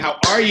How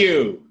are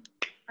you?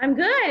 I'm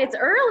good. It's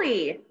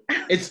early.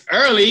 It's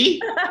early.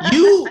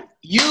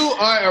 You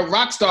are a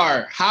rock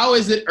star. How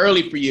is it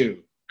early for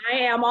you? I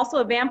am also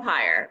a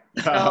vampire.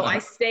 So I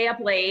stay up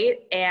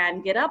late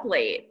and get up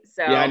late.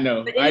 Yeah, I So,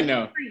 know. but I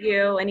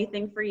know.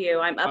 anything for you.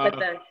 I'm up at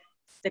Uh,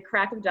 the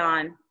crack of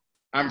dawn.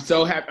 I'm Yeah.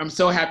 so happy. I'm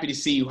so happy to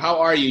see you. How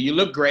are you? You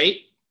look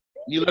great.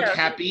 You look Yeah, thank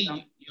happy.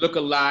 you. You look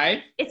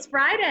alive. It's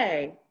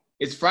Friday.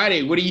 It's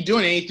Friday. What are you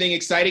doing? Anything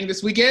exciting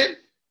this weekend?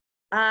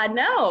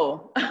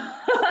 No.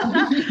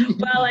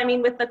 Well, I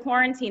mean, with the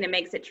quarantine, it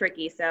makes it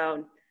tricky.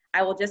 So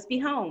I will just be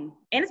home.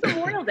 And it's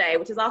Memorial Day,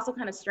 which is also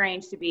kind of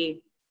strange to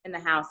be in the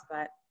house,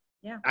 but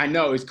yeah. I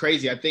know it's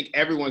crazy. I think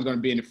everyone's going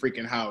to be in the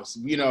freaking house,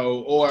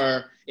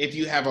 or if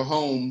you have a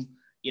home,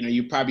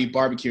 you probably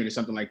barbecuing or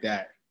something like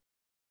that.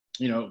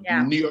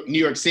 Yeah. New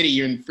York City,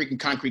 you're in freaking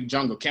concrete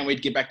jungle. Can't wait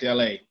to get back to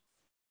LA.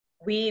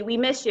 We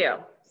miss you.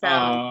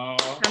 So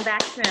come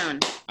back soon.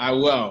 I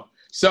will.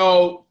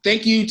 So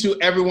thank you to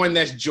everyone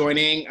that's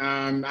joining.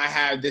 I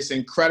have this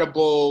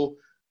incredible,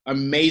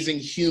 amazing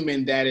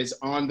human that is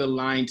on the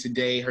line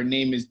today. Her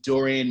name is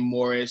Dorian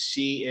Morris.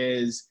 She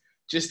is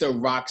just a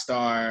rock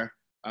star,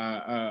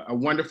 a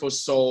wonderful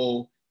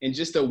soul, and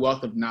just a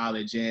wealth of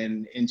knowledge.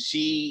 And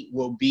she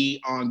will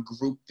be on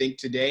groupTHINK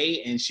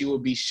today, and she will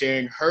be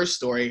sharing her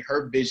story,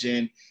 her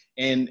vision,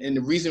 and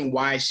the reason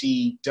why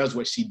she does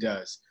what she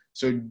does.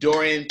 So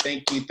Dorian,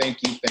 thank you,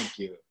 thank you, thank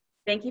you.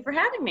 Thank you for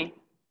having me.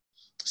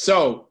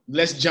 So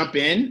let's jump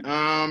in.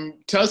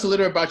 Tell us a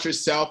little about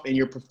yourself and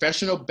your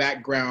professional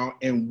background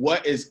and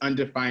what is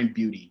Undefined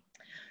Beauty.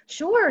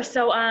 Sure.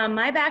 So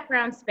my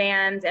background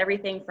spans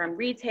everything from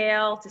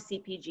retail to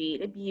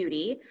CPG to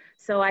beauty.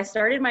 So I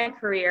started my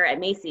career at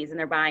Macy's in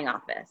their buying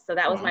office. So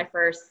that was my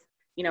first,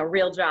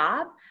 real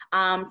job.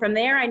 From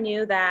there, I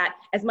knew that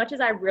as much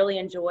as I really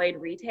enjoyed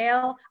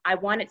retail, I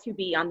wanted to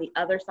be on the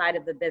other side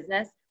of the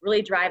business,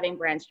 really driving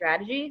brand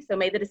strategy. So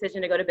made the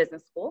decision to go to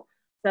business school.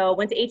 So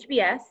went to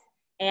HBS,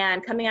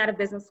 and coming out of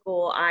business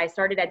school, I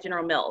started at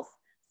General Mills.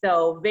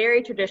 So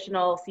very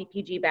traditional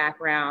CPG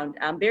background,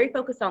 very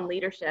focused on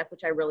leadership,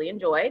 which I really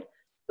enjoyed.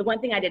 The one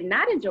thing I did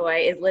not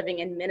enjoy is living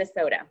in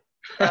Minnesota.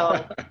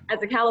 So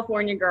as a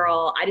California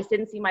girl, I just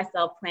didn't see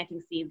myself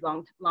planting seeds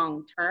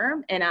long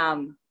term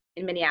in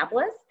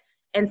Minneapolis.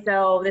 And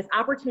so this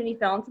opportunity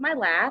fell into my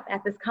lap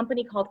at this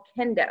company called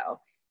Kendo.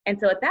 And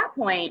so at that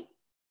point,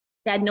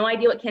 I had no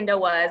idea what Kendo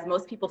was.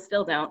 Most people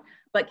still don't.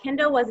 But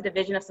Kendo was a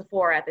division of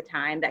Sephora at the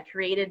time that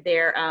created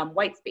their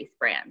white space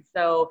brand.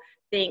 So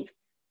think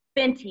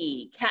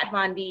Fenty, Kat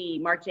Von D,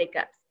 Marc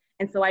Jacobs.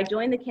 And so I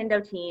joined the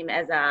Kendo team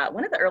as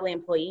one of the early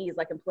employees,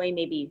 like employee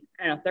maybe,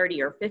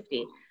 30 or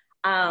 50,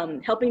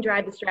 helping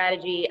drive the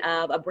strategy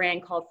of a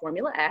brand called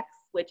Formula X,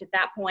 which at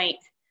that point,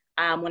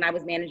 when I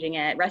was managing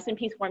it, rest in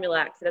peace, Formula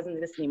X, it doesn't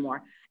exist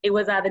anymore. It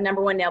was the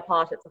number one nail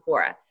polish at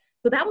Sephora.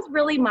 So that was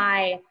really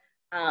my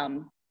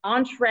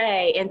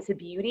entree into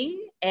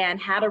beauty and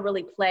how to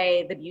really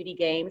play the beauty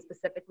game,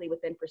 specifically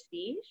within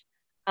prestige.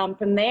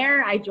 From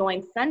there, I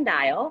joined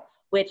Sundial,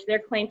 which their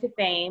claim to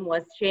fame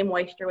was Shea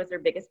Moisture was their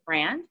biggest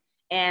brand.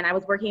 And I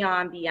was working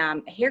on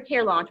the hair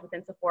care launch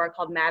within Sephora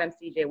called Madam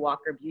C.J.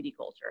 Walker Beauty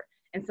Culture.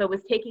 And so it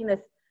was taking this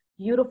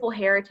beautiful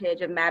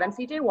heritage of Madam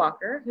C.J.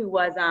 Walker, who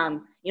was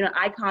an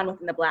icon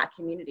within the Black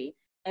community,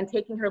 and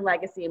taking her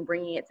legacy and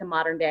bringing it to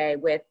modern day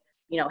with,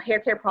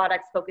 hair care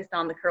products focused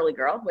on the curly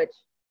girl, which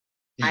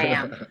I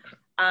am.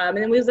 And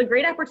then it was a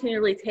great opportunity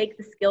to really take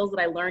the skills that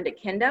I learned at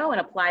Kendo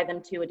and apply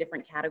them to a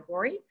different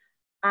category.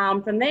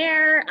 From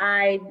there,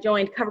 I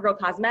joined CoverGirl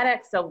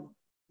Cosmetics. So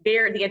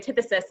they're the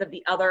antithesis of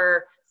the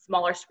other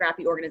smaller,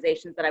 scrappy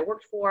organizations that I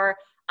worked for,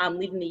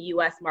 leading the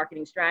US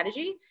marketing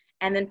strategy.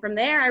 And then from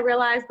there, I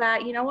realized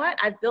that,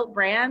 I've built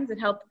brands and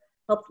helped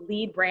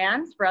lead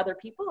brands for other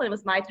people. And it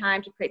was my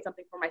time to create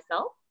something for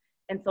myself.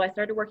 And so I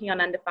started working on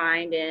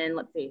Undefined in,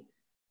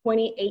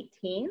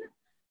 2018.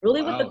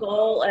 Really with the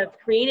goal of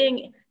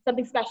creating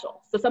something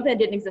special. So something that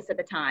didn't exist at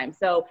the time.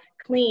 So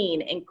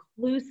clean,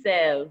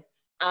 inclusive,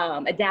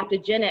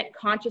 adaptogenic,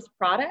 conscious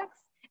products.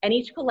 And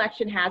each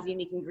collection has a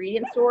unique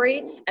ingredient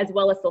story as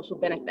well as social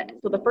benefit.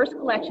 So the first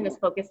collection is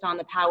focused on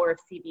the power of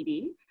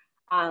CBD,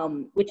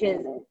 which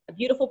is a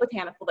beautiful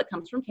botanical that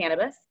comes from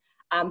cannabis.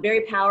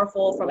 Very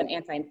powerful from an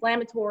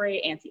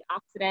anti-inflammatory,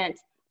 antioxidant.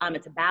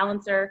 It's a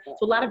balancer. So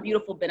a lot of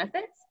beautiful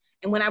benefits.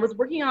 And when I was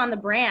working on the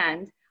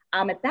brand,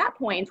 at that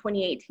point in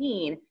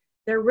 2018,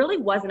 there really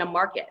wasn't a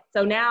market.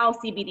 So now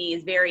CBD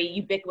is very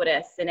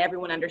ubiquitous and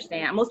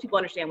most people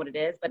understand what it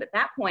is, but at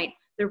that point,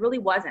 there really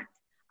wasn't.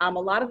 A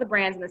lot of the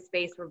brands in the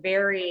space were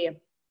very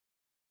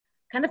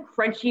kind of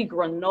crunchy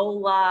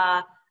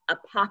granola,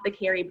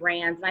 apothecary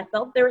brands. And I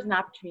felt there was an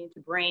opportunity to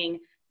bring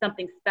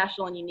something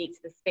special and unique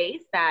to the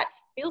space that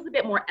feels a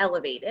bit more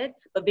elevated,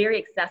 but very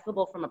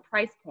accessible from a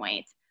price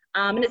point.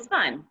 And it's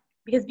fun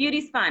because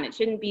beauty's fun. It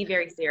shouldn't be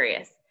very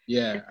serious.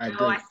 Yeah, I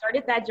agree. I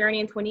started that journey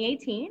in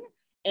 2018,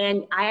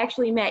 and I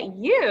actually met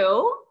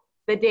you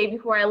the day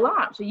before I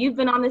launched. So you've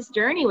been on this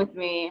journey with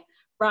me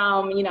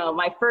from,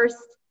 my first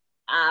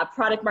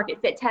product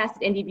market fit test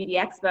at Indie Beauty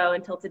Expo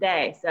until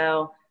today.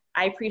 So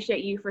I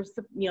appreciate you for,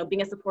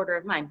 being a supporter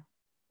of mine.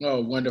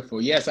 Oh,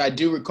 wonderful. Yes, I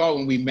do recall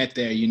when we met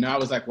there, I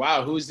was like,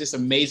 wow, who is this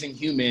amazing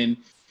human?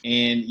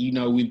 And,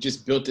 we've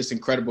just built this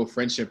incredible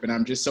friendship, and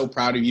I'm just so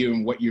proud of you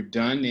and what you've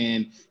done.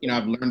 And,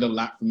 I've learned a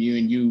lot from you,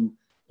 and you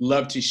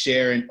love to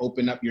share and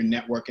open up your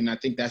network. And I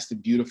think that's the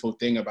beautiful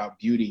thing about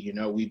beauty.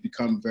 We've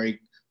become very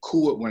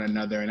cool with one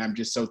another, and I'm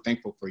just so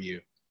thankful for you.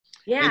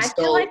 Yeah, And I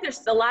feel like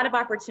there's a lot of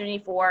opportunity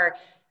for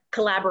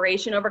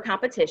collaboration over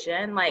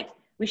competition. Like,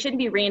 we shouldn't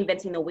be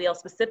reinventing the wheel,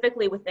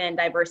 specifically within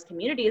diverse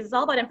communities. It's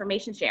all about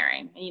information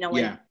sharing. And,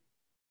 when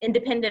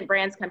independent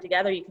brands come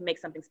together, you can make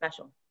something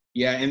special.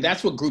 Yeah, and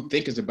that's what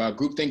groupTHINK is about.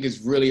 GroupTHINK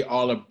is really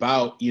all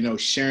about,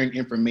 sharing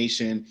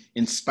information,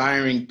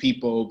 inspiring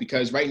people,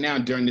 because right now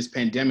during this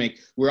pandemic,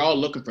 we're all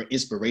looking for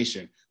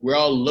inspiration. We're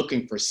all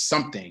looking for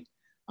something.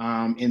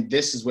 And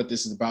this is what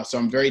this is about. So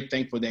I'm very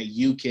thankful that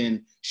you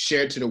can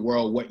share to the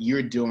world what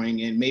you're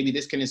doing, and maybe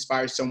this can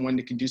inspire someone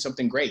that can do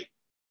something great.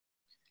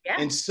 Yeah.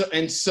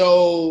 And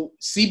so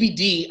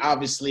CBD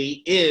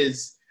obviously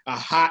is a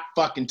hot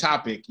fucking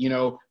topic.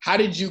 How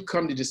did you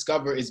come to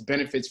discover its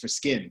benefits for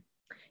skin?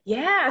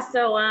 Yeah.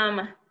 So,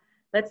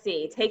 let's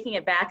see, taking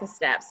it back a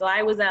step. So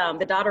I was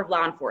the daughter of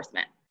law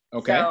enforcement.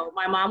 Okay. So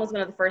my mom was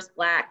one of the first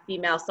Black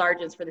female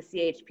sergeants for the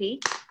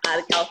CHP,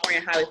 the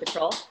California Highway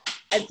Patrol.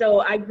 And so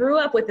I grew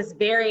up with this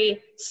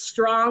very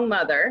strong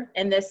mother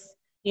and this,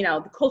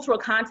 the cultural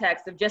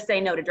context of just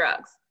saying no to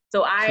drugs.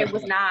 So I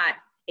was not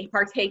a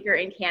partaker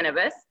in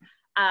cannabis.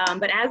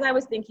 But as I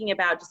was thinking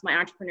about just my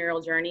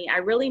entrepreneurial journey, I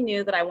really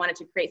knew that I wanted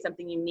to create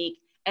something unique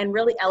and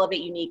really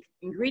elevate unique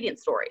ingredient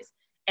stories.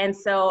 And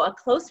so a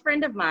close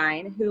friend of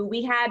mine who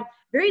we had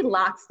very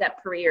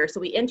lockstep careers.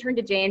 So we interned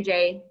to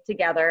J&J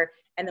together.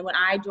 And then when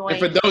I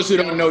joined— And for those who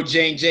don't know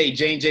J&J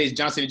is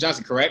Johnson &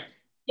 Johnson, correct?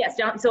 Yes,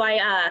 John. So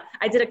I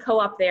did a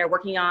co-op there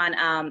working on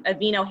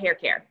Aveeno hair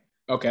care.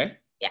 Okay.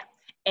 Yeah.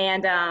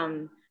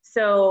 And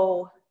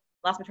so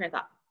lost my train of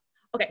thought.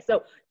 Okay.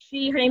 So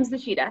her name's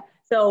Nishida.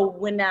 So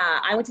when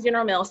I went to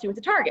General Mills, she went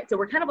to Target. So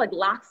we're kind of like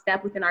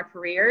lockstep within our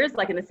careers,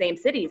 like in the same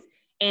cities.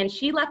 And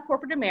she left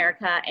corporate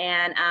America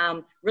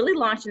and really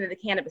launched into the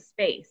cannabis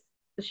space.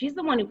 So she's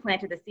the one who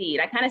planted the seed.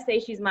 I kind of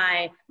say she's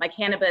my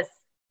cannabis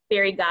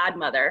fairy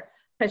godmother,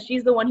 because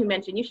she's the one who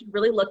mentioned you should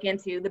really look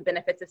into the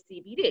benefits of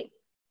CBD.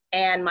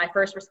 And my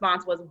first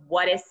response was,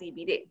 what is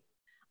CBD?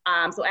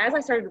 So as I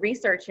started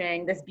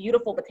researching this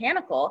beautiful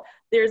botanical,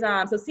 there's,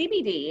 so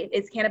CBD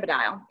is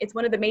cannabidiol. It's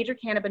one of the major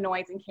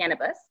cannabinoids in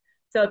cannabis.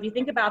 So if you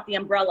think about the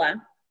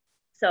umbrella,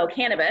 so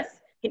cannabis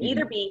can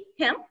either be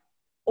hemp,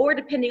 or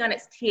depending on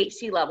its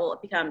THC level,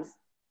 it becomes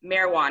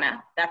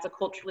marijuana. That's a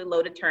culturally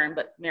loaded term,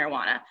 but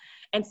marijuana.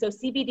 And so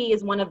CBD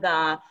is one of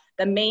the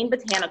main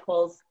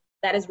botanicals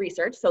that is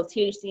researched, so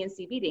THC and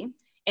CBD.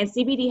 And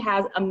CBD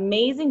has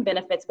amazing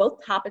benefits, both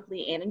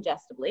topically and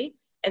ingestably.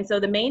 And so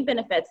the main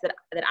benefits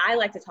that I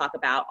like to talk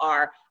about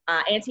are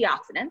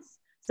antioxidants.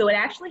 So it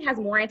actually has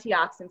more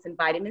antioxidants than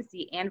vitamin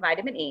C and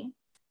vitamin E.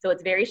 So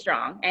it's very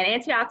strong.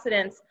 And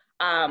antioxidants,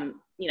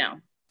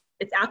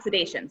 it's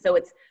oxidation. So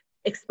it's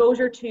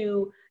exposure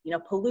to,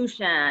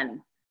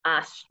 pollution,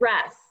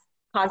 stress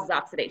causes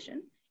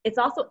oxidation. It's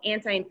also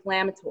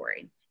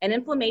anti-inflammatory. And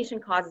inflammation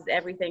causes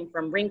everything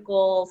from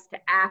wrinkles to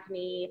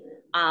acne.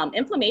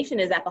 Inflammation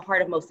is at the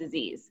heart of most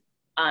disease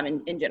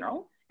in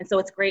general. And so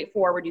it's great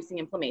for reducing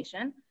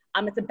inflammation.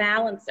 It's a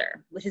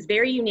balancer, which is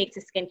very unique to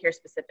skincare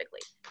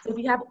specifically. So if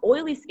you have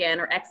oily skin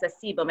or excess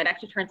sebum, it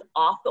actually turns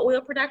off the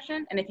oil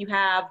production. And if you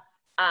have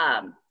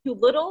too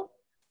little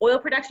oil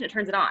production, it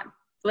turns it on.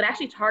 So it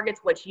actually targets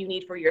what you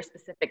need for your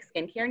specific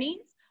skincare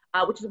needs,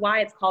 which is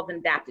why it's called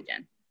an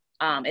adaptogen.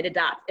 It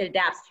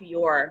adapts to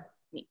your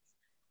needs.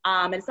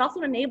 And it's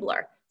also an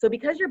enabler. So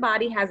because your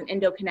body has an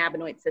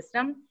endocannabinoid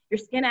system, your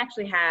skin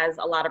actually has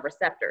a lot of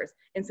receptors.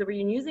 And so when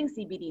you're using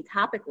CBD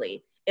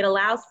topically, it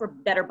allows for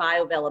better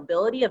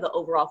bioavailability of the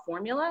overall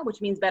formula,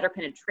 which means better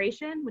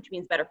penetration, which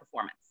means better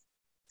performance.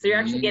 So you're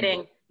actually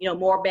getting,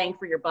 more bang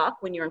for your buck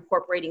when you're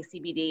incorporating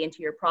CBD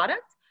into your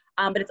product.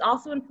 But it's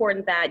also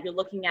important that you're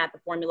looking at the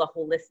formula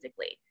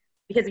holistically,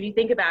 because if you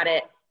think about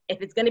it,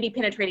 if it's going to be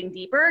penetrating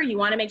deeper, you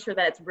want to make sure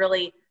that it's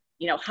really,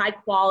 high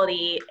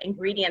quality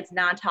ingredients,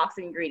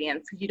 non-toxic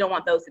ingredients, because you don't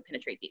want those to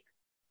penetrate deep.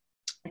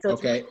 And so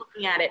it's really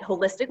looking at it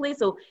holistically.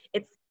 So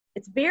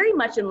it's very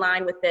much in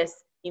line with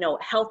this,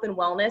 health and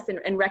wellness,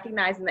 and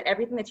recognizing that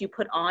everything that you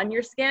put on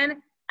your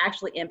skin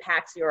actually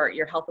impacts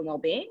your health and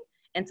well-being.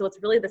 And so it's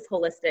really this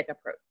holistic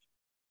approach.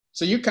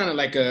 So you're kind of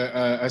like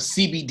a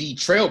CBD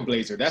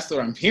trailblazer. That's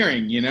what I'm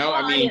hearing,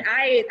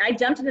 I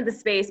jumped into the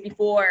space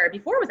before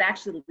it was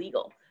actually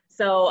legal.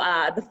 So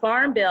the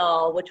Farm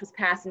Bill, which was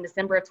passed in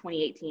December of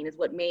 2018, is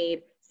what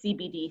made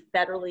CBD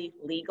federally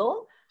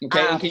legal.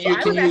 Okay, and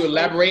can you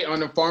elaborate on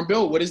the Farm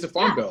Bill? What is the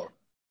Farm Bill?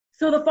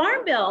 So the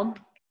Farm Bill,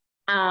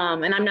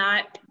 and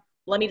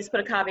let me just put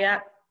a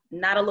caveat,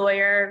 not a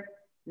lawyer,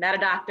 not a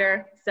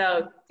doctor,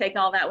 so take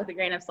all that with a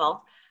grain of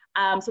salt.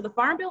 So the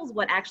Farm Bill is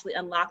what actually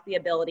unlocked the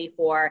ability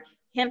for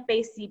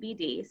hemp-based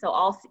CBD, so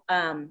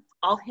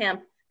all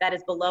hemp that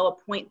is below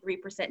a 0.3%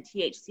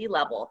 THC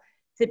level,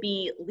 to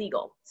be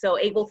legal. So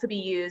able to be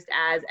used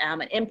as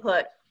an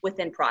input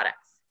within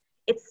products.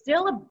 It's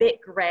still a bit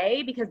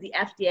gray because the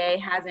FDA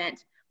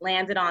hasn't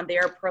landed on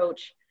their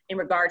approach in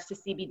regards to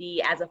CBD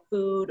as a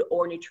food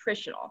or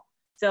nutritional.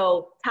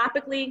 So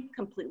topically,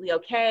 completely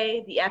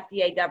okay. The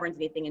FDA governs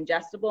anything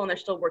ingestible, and they're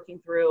still working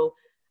through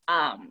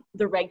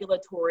the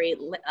regulatory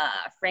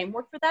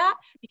framework for that,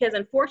 because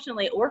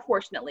unfortunately or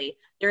fortunately,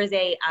 there is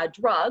a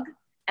drug,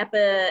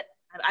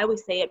 I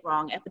always say it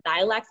wrong,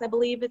 Epidiolex, I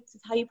believe it's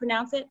how you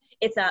pronounce it.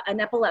 It's an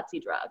epilepsy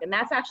drug, and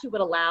that's actually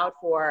what allowed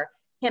for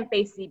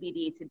hemp-based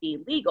CBD to be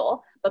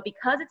legal. But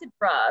because it's a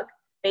drug,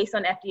 based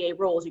on FDA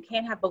rules, you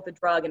can't have both a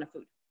drug and a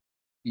food.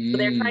 So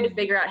they're trying to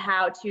figure out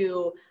how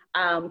to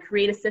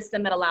create a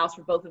system that allows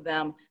for both of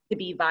them to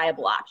be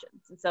viable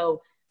options. And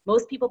so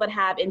most people that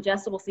have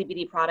ingestible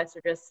CBD products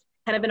are just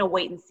kind of in a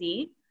wait and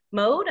see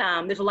mode.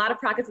 There's a lot of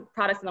products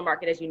in the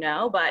market, as you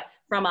know, but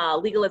from a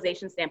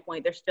legalization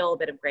standpoint, there's still a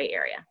bit of gray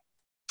area.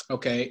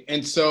 Okay.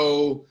 And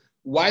so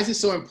why is it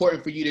so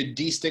important for you to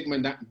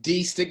destigmatize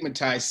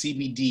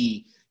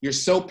CBD? You're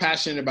so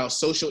passionate about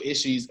social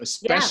issues,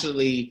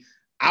 especially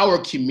our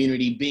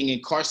community being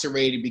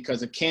incarcerated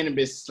because of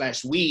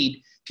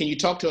cannabis/weed. Can you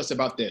talk to us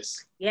about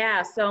this?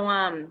 Yeah.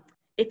 So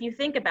if you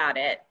think about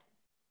it,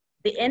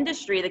 the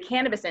industry, the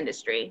cannabis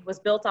industry, was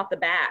built off the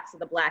backs of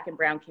the Black and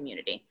brown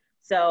community.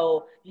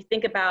 So you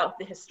think about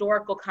the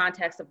historical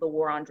context of the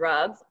war on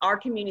drugs, our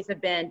communities have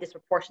been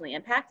disproportionately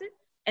impacted.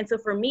 And so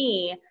for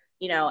me,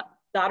 you know,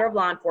 daughter of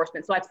law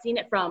enforcement, so I've seen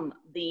it from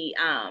the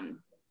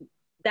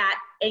that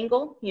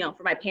angle, you know,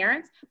 for my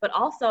parents, but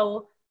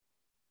also,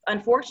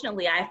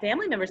 unfortunately, I have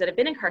family members that have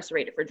been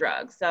incarcerated for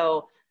drugs.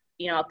 So,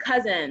 you know,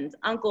 cousins,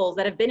 uncles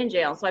that have been in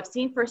jail. So I've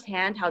seen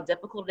firsthand how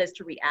difficult it is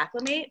to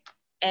reacclimate.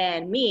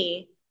 And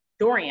me,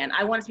 Dorian,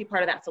 I wanted to be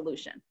part of that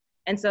solution.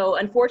 And so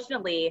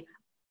unfortunately,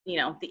 you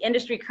know, the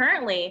industry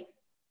currently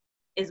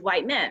is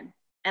white men.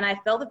 And I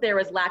felt that there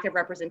was lack of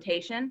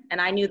representation. And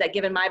I knew that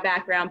given my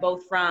background,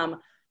 both from,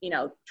 you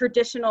know,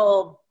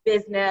 traditional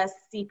business,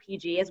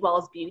 CPG, as well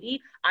as beauty,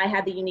 I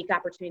had the unique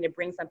opportunity to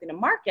bring something to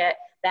market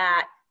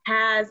that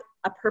has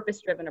a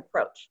purpose-driven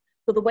approach.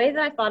 So the way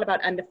that I thought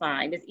about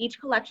Undefined is each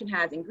collection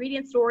has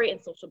ingredient story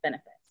and social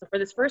benefits. So for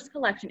this first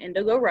collection,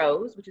 Indigo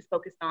Rose, which is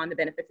focused on the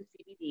benefits of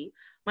CBD,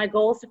 my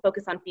goal is to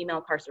focus on female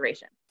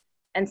incarceration.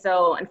 And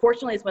so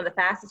unfortunately, it's one of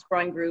the fastest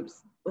growing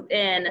groups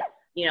within,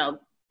 you know,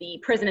 the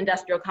prison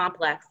industrial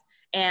complex.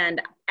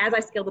 And as I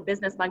scale the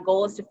business, my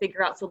goal is to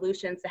figure out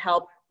solutions to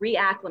help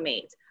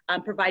reacclimate,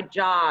 provide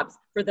jobs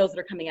for those that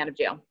are coming out of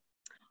jail.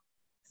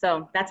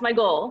 So that's my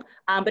goal.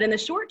 But in the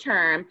short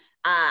term,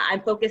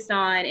 I'm focused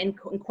on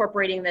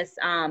incorporating this,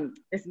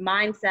 this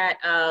mindset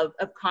of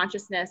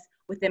consciousness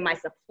within my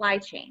supply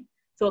chain.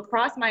 So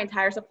across my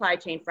entire supply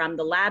chain, from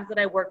the labs that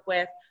I work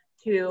with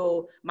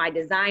to my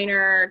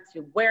designer,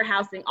 to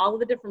warehousing, all of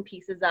the different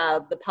pieces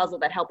of the puzzle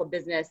that help a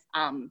business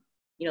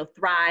you know,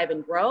 thrive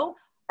and grow,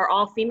 are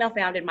all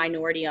female-founded,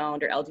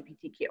 minority-owned, or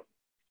LGBTQ.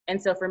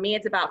 And so for me,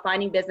 it's about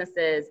finding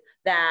businesses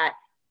that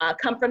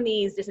come from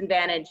these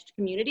disadvantaged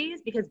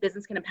communities, because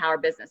business can empower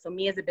business. So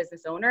me as a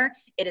business owner,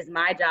 it is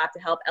my job to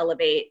help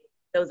elevate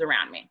those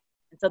around me.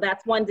 And so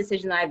that's one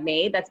decision that I've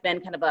made that's been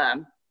kind of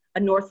a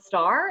North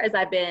Star as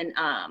I've been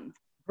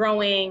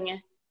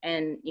growing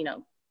and, you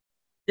know,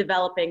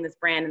 developing this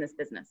brand and this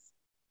business.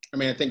 I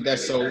mean, I think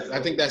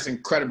that's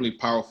incredibly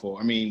powerful.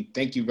 I mean,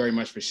 thank you very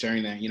much for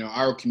sharing that. You know,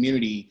 our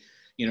community,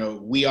 you know,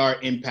 we are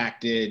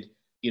impacted,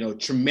 you know,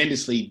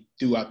 tremendously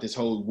throughout this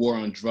whole war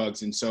on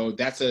drugs. And so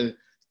that's a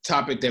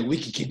topic that we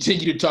can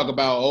continue to talk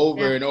about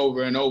over and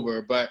over and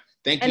over. But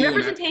thank you. And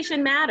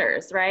representation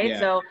matters, right? Yeah.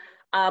 So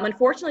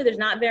unfortunately, there's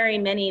not very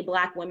many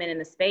Black women in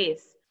the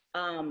space.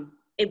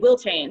 It will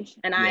change,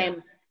 and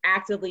I'm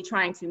actively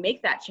trying to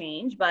make that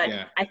change. But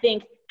I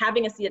think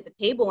having a seat at the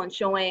table and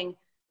showing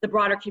the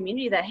broader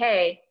community that,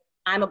 hey,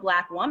 I'm a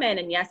Black woman,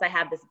 and yes, I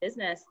have this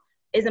business,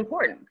 is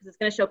important, because it's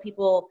going to show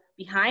people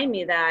behind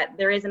me that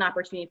there is an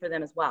opportunity for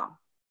them as well.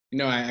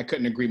 No, I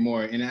couldn't agree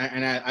more. And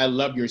I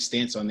love your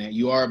stance on that.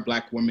 You are a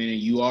Black woman, and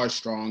you are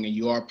strong, and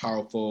you are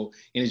powerful.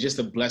 And it's just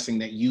a blessing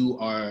that you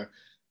are,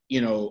 you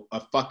know, a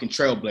fucking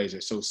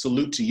trailblazer. So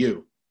salute to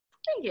you.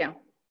 Thank you.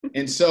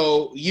 And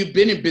so you've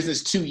been in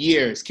business 2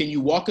 years. Can you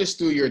walk us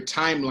through your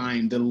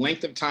timeline, the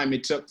length of time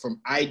it took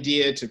from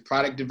idea to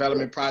product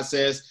development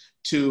process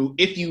to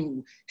if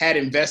you had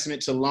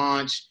investment to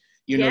launch,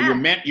 you know,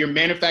 your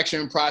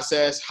manufacturing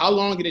process? How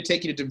long did it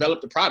take you to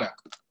develop the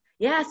product?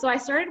 Yeah, so I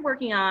started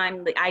working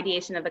on the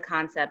ideation of the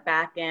concept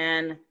back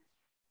in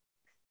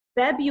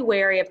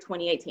February of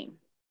 2018,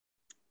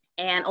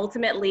 and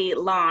ultimately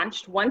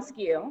launched one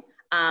SKU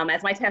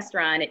as my test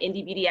run at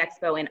Indie Beauty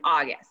Expo in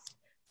August.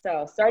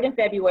 So started in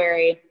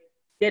February,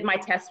 did my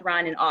test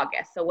run in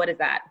August. So what is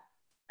that?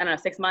 I don't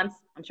know, 6 months?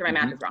 I'm sure my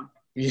math is wrong.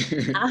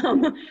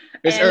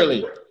 It's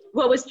early.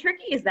 What was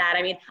tricky is that,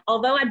 I mean,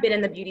 although I've been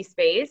in the beauty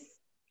space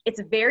it's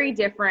very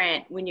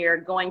different when you're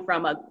going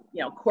from a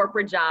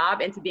corporate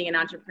job into being an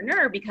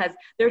entrepreneur, because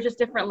there's just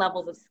different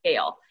levels of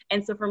scale.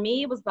 And so for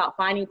me, it was about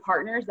finding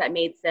partners that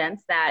made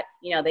sense, that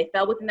they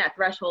fell within that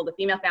threshold, the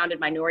female founded,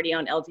 minority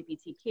owned,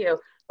 LGBTQ,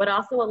 but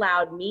also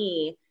allowed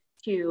me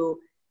to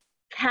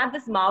have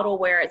this model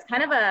where it's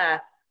kind of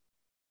a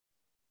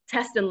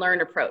test and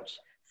learn approach.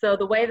 So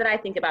the way that I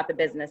think about the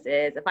business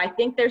is, if I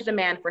think there's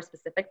demand for a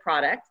specific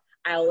product,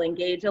 I'll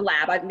engage a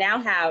lab. I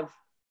now have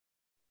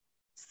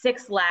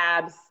 6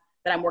 labs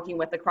that I'm working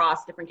with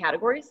across different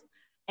categories.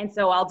 And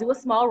so I'll do a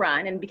small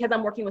run. And because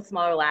I'm working with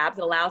smaller labs,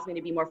 it allows me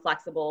to be more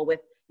flexible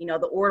with,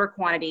 the order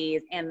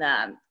quantities and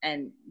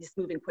just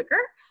moving quicker.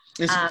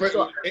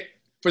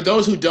 For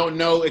those who don't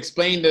know,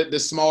 explain the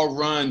small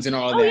runs and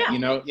all that,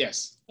 yeah.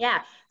 Yes.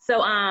 Yeah. So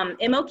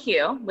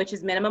MOQ, which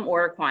is minimum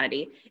order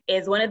quantity,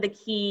 is one of the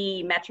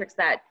key metrics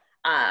that,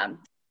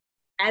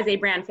 as a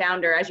brand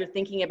founder, as you're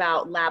thinking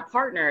about lab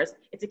partners,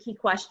 it's a key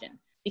question,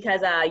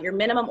 because your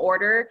minimum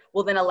order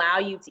will then allow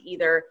you to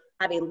either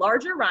have a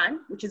larger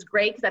run, which is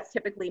great because that's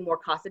typically more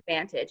cost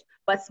advantage,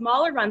 but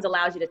smaller runs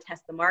allows you to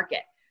test the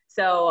market.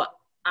 So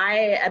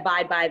I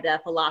abide by the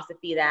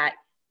philosophy that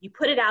you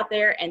put it out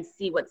there and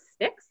see what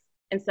sticks.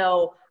 And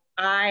so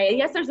I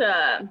guess there's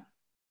a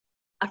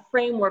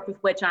framework with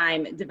which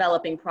I'm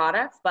developing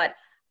products, but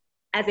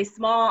as a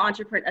small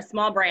entrepreneur, a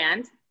small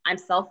brand, I'm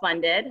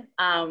self-funded,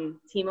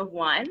 team of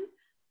 1.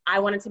 I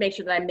wanted to make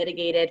sure that I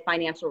mitigated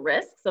financial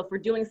risk. So for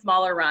doing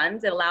smaller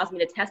runs, it allows me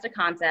to test a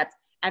concept,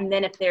 and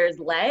then if there's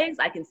legs,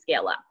 I can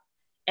scale up.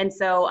 And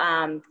so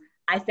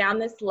I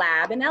found this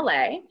lab in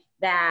LA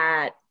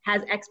that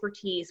has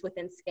expertise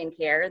within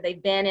skincare.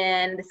 They've been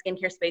in the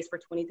skincare space for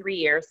 23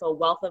 years, so a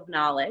wealth of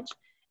knowledge.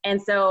 And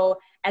so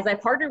as I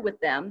partnered with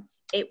them,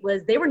 they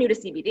were new to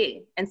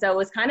CBD. And so it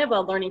was kind of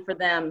a learning for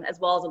them as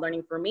well as a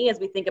learning for me, as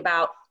we think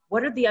about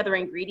what are the other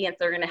ingredients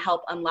that are going to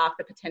help unlock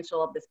the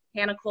potential of this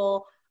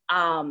botanical,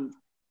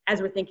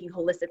 as we're thinking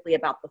holistically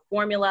about the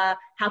formula.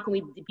 How can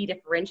we be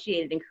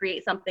differentiated and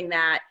create something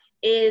that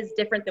is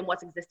different than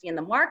what's existing in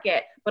the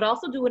market, but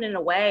also do it in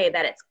a way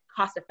that it's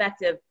cost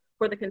effective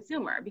for the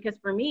consumer? Because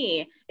for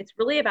me, it's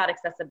really about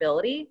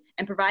accessibility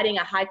and providing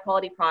a high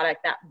quality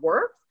product that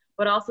works,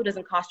 but also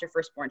doesn't cost your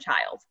firstborn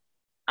child.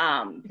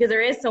 Because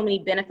there is so many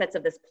benefits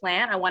of this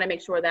plant, I want to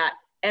make sure that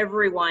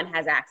everyone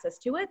has access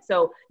to it.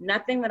 So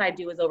nothing that I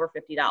do is over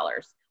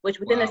 $50, which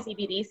within the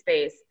CBD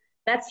space,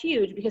 that's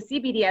huge, because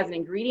CBD as an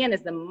ingredient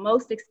is the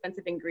most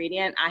expensive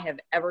ingredient I have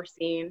ever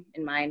seen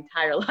in my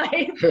entire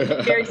life.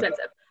 Very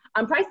expensive.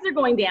 Prices are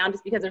going down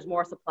just because there's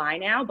more supply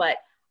now, but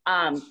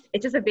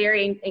it's just a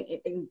very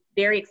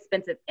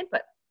expensive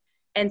input.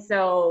 And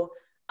so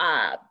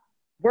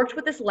worked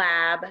with this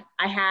lab.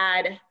 I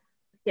had,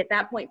 at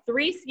that point,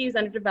 3 SKUs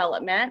under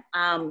development.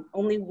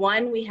 Only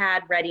 1 we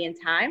had ready in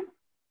time.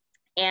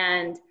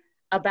 And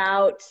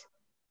about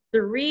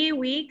 3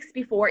 weeks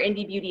before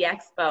Indie Beauty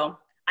Expo,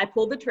 I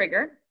pulled the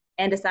trigger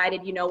and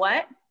decided, you know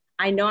what?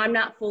 I know I'm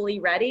not fully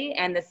ready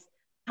and this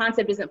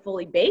concept isn't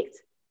fully baked,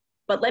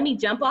 but let me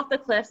jump off the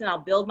cliffs and I'll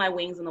build my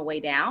wings on the way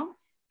down.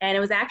 And it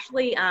was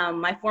actually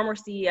my former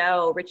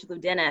CEO, Rich Lou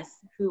Dennis,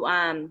 who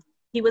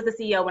he was the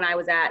CEO when I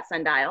was at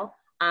Sundial.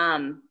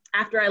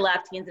 After I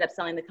left, he ended up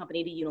selling the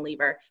company to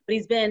Unilever, but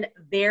he's been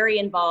very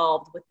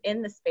involved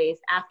within the space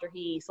after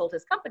he sold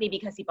his company,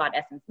 because he bought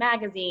Essence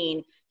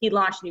Magazine. He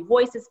launched New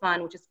Voices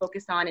Fund, which is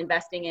focused on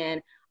investing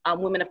in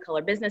women of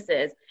color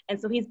businesses. And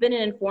so he's been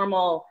an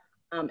informal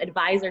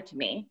advisor to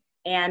me.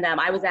 And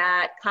I was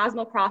at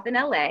Cosmoprof in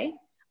LA,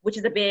 which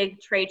is a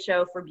big trade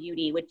show for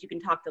beauty, which you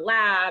can talk to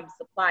labs,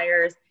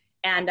 suppliers.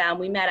 And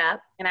we met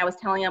up and I was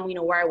telling him,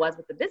 where I was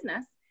with the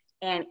business.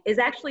 And it's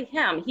actually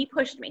him. He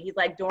pushed me. He's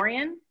like,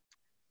 Dorian,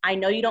 I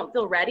know you don't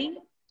feel ready,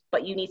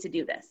 but you need to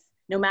do this.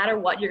 No matter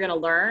what, you're going to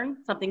learn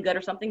something good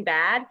or something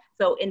bad.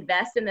 So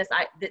invest in this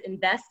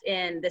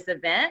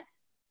event,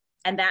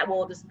 and that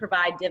will just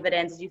provide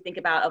dividends as you think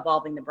about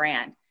evolving the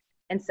brand.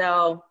 And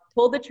so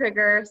pulled the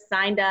trigger,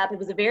 signed up. It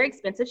was a very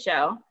expensive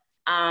show,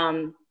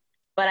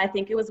 but I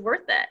think it was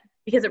worth it,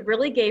 because it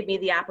really gave me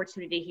the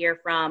opportunity to hear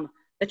from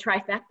the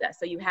trifecta.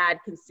 So you had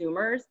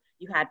consumers,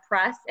 you had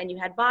press, and you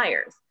had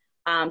buyers.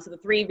 So the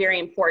 3 very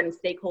important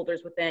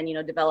stakeholders within,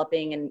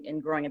 developing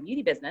and growing a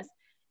beauty business.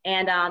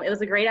 And it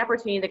was a great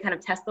opportunity to kind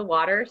of test the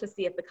waters to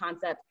see if the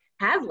concept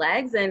has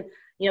legs. And,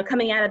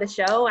 coming out of the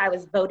show, I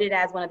was voted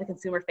as one of the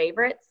consumer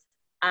favorites,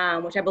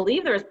 which I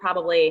believe there was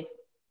probably,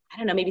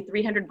 maybe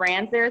 300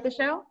 brands there at the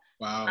show.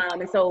 Wow.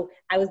 And so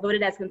I was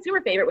voted as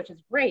consumer favorite, which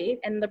is great.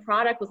 And the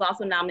product was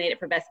also nominated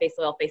for Best Face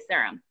Oil Face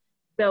Serum.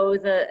 So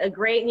it was a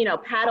great,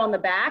 pat on the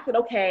back, but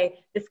okay,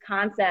 this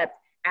concept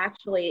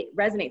actually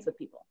resonates with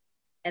people.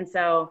 And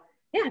so,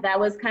 yeah, that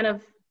was kind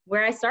of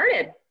where I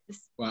started.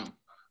 Wow.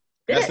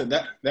 That's a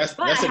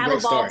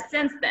great story.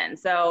 Since then.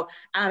 So,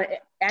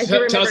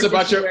 tell us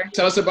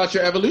about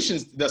your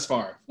evolutions thus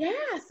far. Yeah.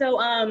 So,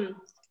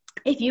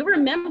 if you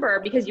remember,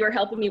 because you were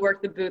helping me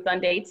work the booth on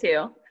day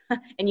 2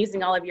 and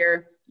using all of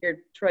your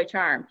Troy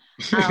charm,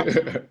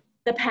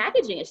 the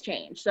packaging has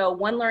changed. So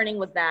one learning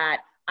was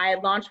that I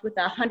launched with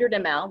 100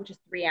 ml, which is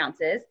 3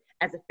 ounces.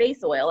 as a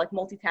face oil, like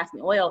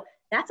multitasking oil,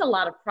 that's a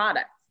lot of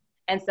products.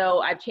 And so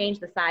I've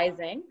changed the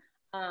sizing.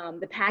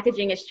 The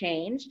packaging has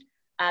changed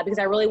because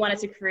I really wanted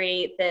to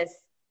create this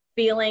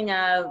feeling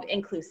of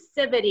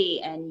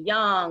inclusivity and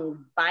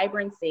young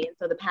vibrancy. And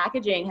so the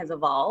packaging has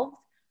evolved.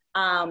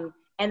 And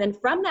then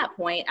from that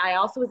point, I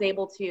also was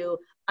able to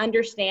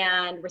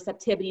understand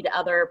receptivity to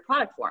other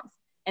product forms.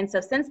 And so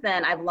since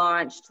then, I've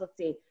launched,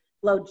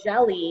 Glow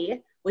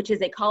Jelly, which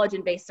is a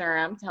collagen-based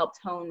serum to help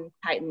tone,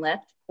 tighten,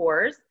 lift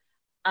pores.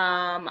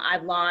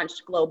 I've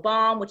launched Glow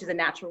Balm, which is a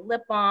natural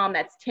lip balm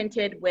that's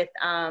tinted with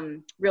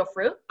real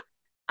fruit.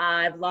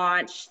 I've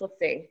launched, Glow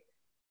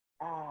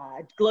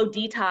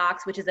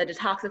Detox, which is a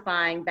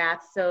detoxifying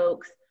bath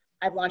soaks.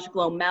 I've launched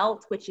Glow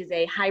Melt, which is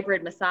a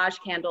hybrid massage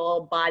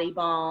candle body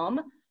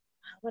balm.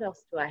 What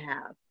else do I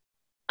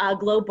have?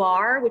 Glow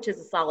Bar, which is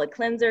a solid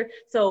cleanser.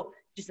 So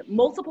just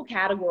multiple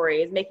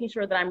categories, making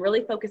sure that I'm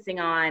really focusing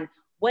on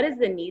what is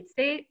the need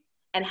state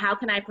and how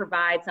can I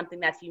provide something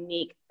that's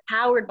unique,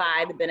 powered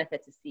by the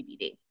benefits of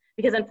CBD.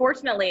 Because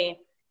unfortunately,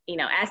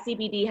 as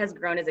CBD has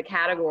grown as a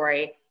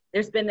category,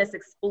 there's been this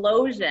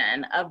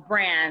explosion of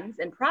brands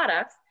and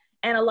products,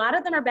 and a lot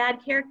of them are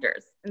bad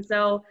characters. And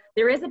so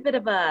there is a bit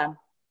of a,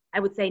 I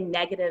would say,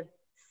 negative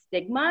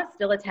stigma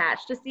still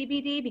attached to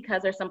CBD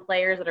because there's some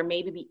players that are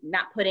maybe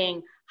not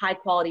putting high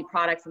quality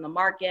products in the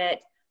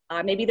market.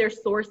 Maybe they're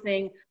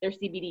sourcing their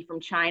CBD from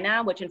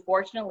China, which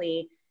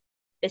unfortunately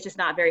is just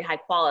not very high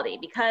quality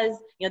because,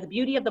 the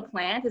beauty of the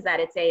plant is that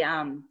it's a,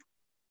 I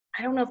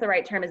don't know if the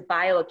right term is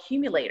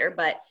bioaccumulator,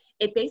 but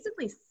it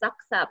basically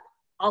sucks up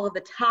all of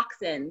the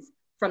toxins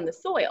from the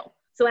soil.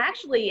 So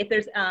actually, if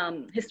there's,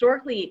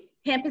 historically,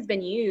 hemp has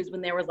been used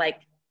when there was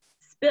like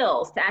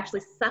spills to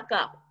actually suck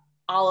up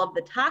all of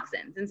the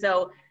toxins. And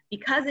so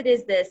because it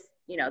is this,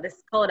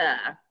 this call it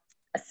a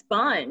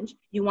sponge,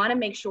 you want to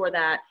make sure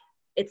that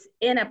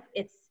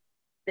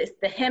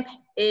the hemp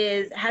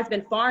has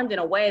been farmed in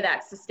a way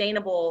that's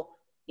sustainable,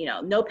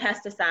 no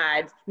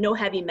pesticides, no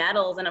heavy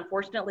metals. And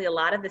unfortunately, a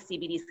lot of the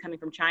CBD is coming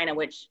from China,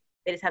 which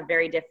they just have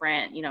very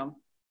different,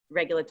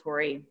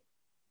 regulatory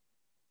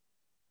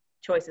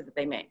choices that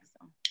they make.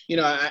 So.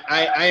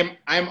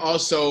 I'm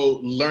also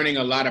learning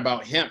a lot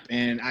about hemp,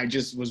 and I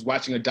just was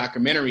watching a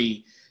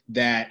documentary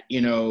that,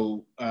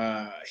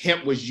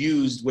 hemp was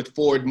used with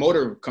Ford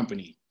Motor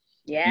Company.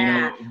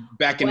 Yeah.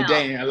 Back in the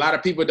day. And a lot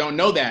of people don't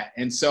know that.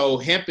 And so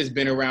hemp has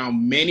been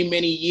around many,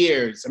 many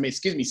years.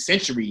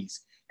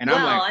 Centuries. And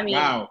I'm like,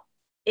 wow.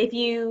 If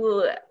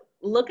you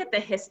look at the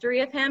history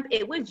of hemp,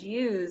 it was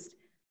used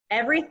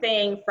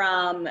everything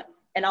from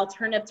an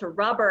alternative to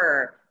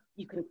rubber.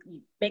 You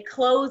make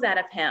clothes out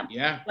of hemp.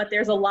 Yeah. But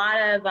there's a lot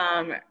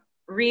of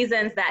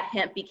reasons that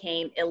hemp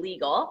became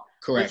illegal.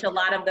 Correct. Which a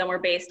lot of them were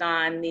based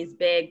on these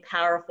big,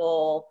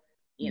 powerful,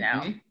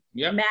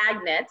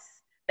 magnets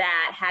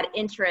that had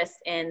interest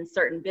in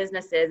certain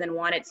businesses and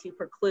wanted to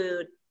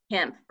preclude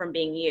hemp from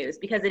being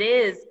used because it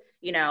is,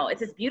 it's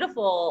this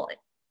beautiful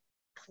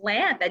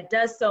plant that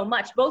does so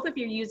much, both if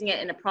you're using it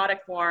in a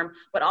product form,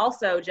 but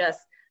also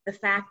just the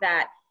fact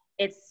that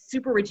it's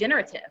super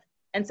regenerative.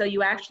 And so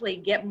you actually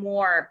get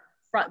more,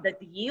 the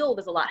yield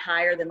is a lot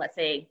higher than, let's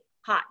say,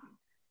 cotton.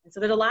 And so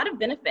there's a lot of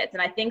benefits.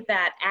 And I think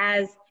that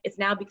as it's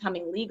now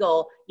becoming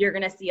legal, you're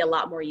going to see a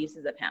lot more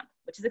uses of hemp,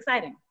 which is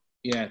exciting.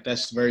 Yeah,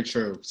 that's very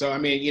true. So,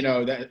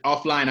 that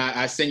offline,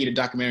 I sent you the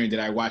documentary that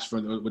I watched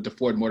with the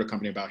Ford Motor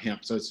Company about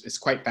hemp. So it's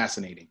quite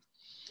fascinating.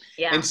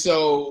 Yeah. And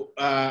so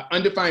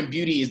Undefined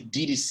Beauty is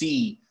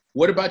D2C.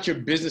 What about your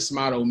business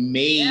model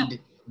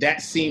made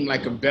that seem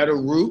like a better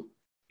route?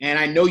 And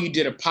I know you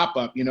did a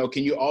pop-up,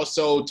 can you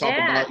also talk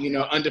about,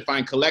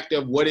 Undefined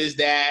Collective? What is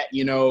that?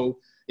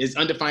 Is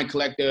Undefined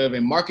Collective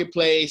a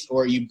marketplace,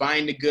 or are you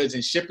buying the goods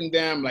and shipping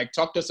them? Like,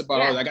 talk to us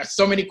about all that. I got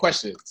so many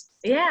questions.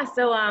 Yeah,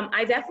 so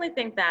I definitely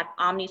think that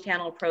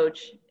omni-channel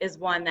approach is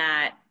one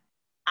that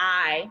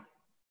I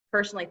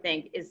personally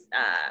think is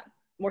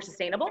more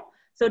sustainable.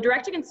 So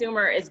direct to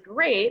consumer is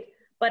great,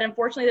 but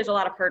unfortunately there's a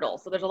lot of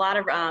hurdles. So there's a lot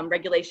of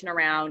regulation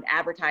around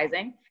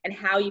advertising and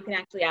how you can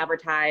actually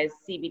advertise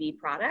CBD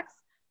products.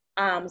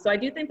 So I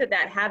do think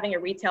that having a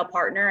retail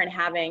partner and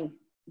having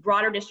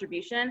broader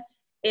distribution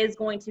is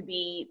going to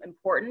be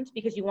important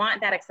because you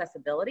want that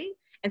accessibility.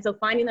 And so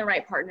finding the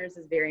right partners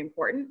is very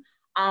important.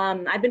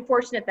 I've been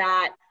fortunate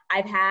that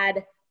I've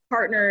had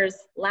partners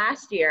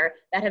last year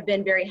that have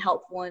been very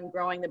helpful in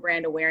growing the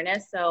brand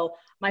awareness. So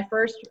my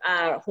first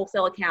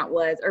wholesale account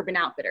was Urban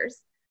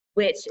Outfitters,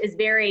 which is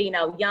very,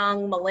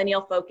 young,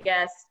 millennial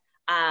focused.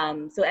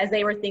 So as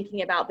they were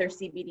thinking about their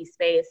CBD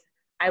space,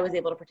 I was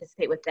able to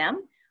participate with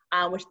them,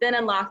 which then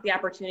unlocked the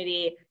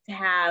opportunity to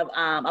have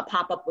a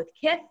pop-up with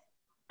Kith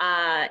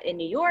in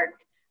New York,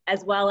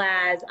 as well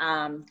as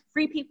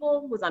Free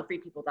People was on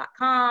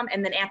freepeople.com,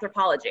 and then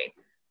Anthropology,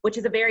 which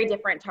is a very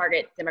different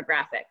target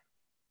demographic.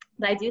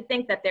 But I do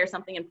think that there's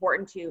something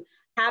important to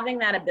having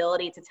that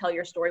ability to tell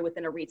your story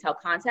within a retail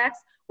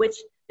context, which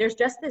there's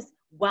just this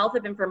wealth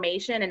of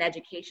information and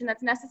education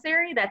that's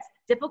necessary that's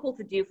difficult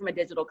to do from a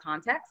digital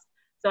context.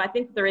 So I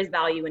think there is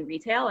value in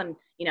retail, and,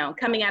 you know,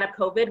 coming out of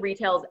COVID,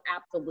 retail is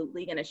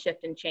absolutely going to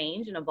shift and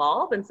change and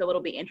evolve. And so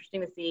it'll be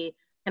interesting to see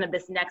kind of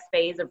this next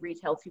phase of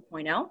retail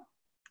 2.0.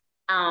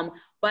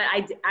 But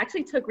I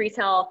actually took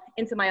retail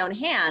into my own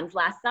hands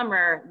last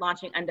summer,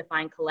 launching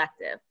Undefined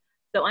Collective.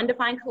 So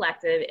Undefined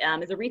Collective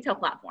is a retail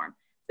platform.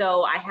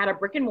 So I had a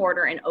brick and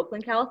mortar in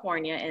Oakland,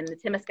 California, in the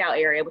Temescal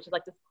area, which is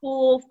like this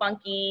cool,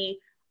 funky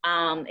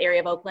area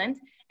of Oakland.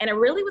 And it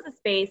really was a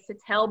space to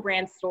tell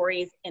brand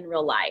stories in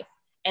real life.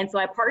 And so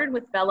I partnered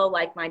with fellow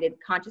like-minded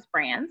conscious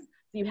brands.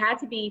 So you had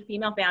to be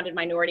female-founded,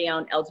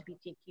 minority-owned,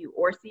 LGBTQ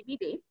or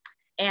CBD,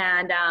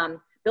 and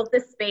built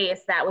this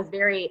space that was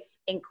very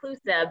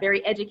inclusive,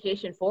 very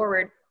education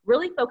forward,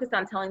 really focused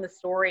on telling the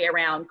story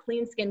around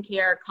clean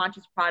skincare,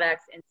 conscious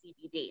products, and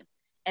CBD.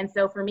 And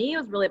so for me, it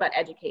was really about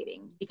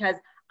educating, because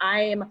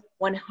I'm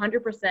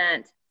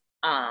 100%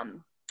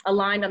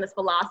 aligned on this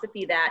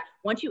philosophy that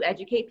once you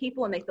educate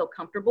people and they feel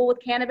comfortable with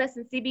cannabis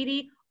and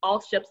CBD, all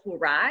ships will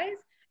rise.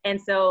 And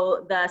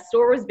so the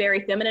store was very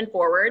feminine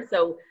forward,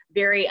 so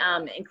very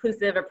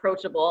inclusive,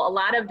 approachable. A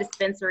lot of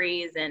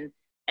dispensaries and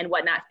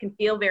whatnot can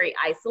feel very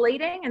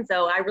isolating. And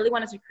so I really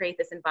wanted to create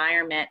this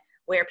environment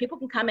where people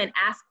can come in,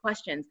 ask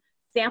questions,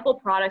 sample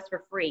products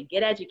for free,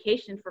 get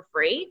education for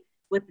free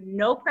with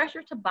no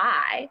pressure to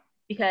buy,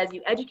 because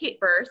you educate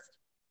first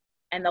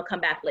and they'll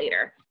come back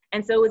later.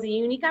 And so it was a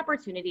unique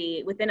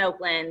opportunity within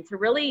Oakland to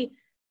really,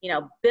 you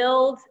know,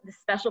 build this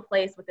special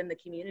place within the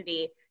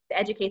community to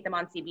educate them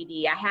on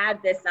CBD. I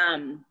had this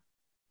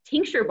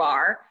tincture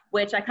bar,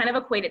 which I kind of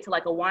equated to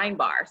like a wine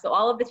bar. So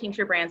all of the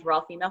tincture brands were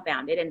all female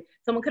founded, and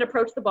someone could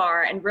approach the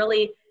bar and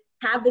really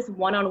have this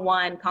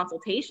one-on-one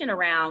consultation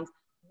around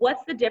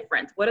what's the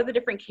difference? What are the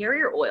different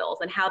carrier oils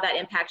and how that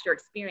impacts your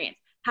experience?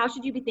 How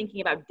should you be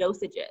thinking about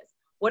dosages?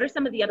 What are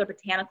some of the other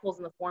botanicals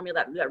in the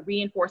formula that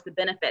reinforce the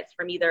benefits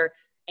from either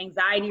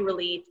anxiety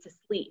relief to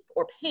sleep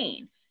or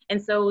pain?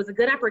 And so it was a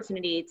good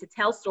opportunity to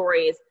tell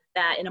stories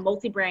that in a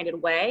multi-branded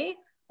way,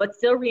 but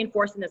still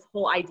reinforcing this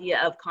whole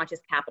idea of conscious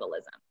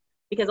capitalism.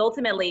 Because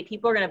ultimately,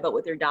 people are going to vote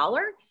with their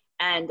dollar.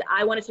 And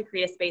I wanted to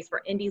create a space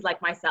for indies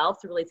like myself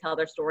to really tell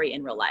their story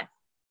in real life.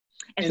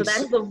 And so that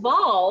has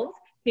evolved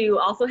to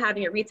also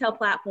having a retail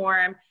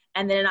platform.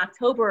 And then in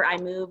October, I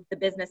moved the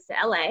business to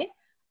LA,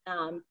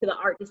 to the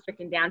art district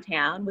in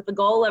downtown, with the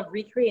goal of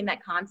recreating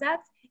that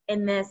concept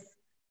in this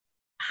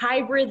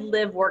hybrid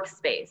live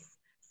workspace.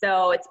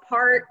 So it's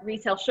part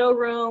retail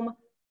showroom,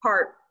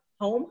 part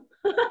home.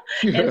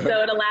 And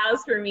so it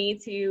allows for me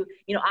to,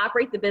 you know,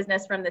 operate the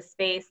business from the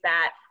space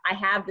that I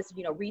have this,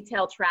 you know,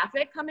 retail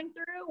traffic coming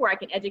through where I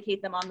can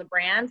educate them on the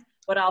brand,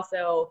 but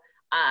also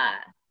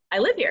I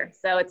live here.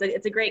 So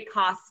it's a great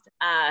cost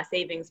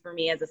savings for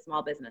me as a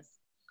small business.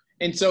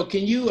 And so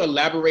can you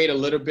elaborate a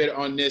little bit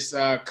on this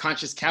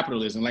conscious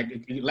capitalism? Like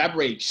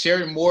elaborate,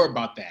 share more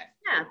about that.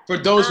 Yeah. For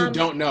those who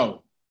don't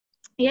know.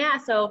 Yeah,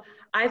 so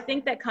I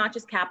think that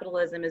conscious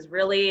capitalism is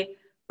really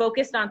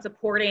focused on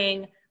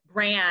supporting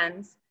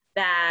brands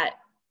that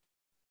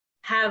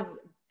have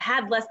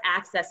had less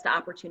access to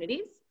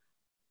opportunities,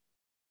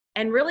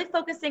 and really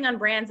focusing on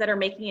brands that are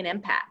making an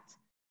impact.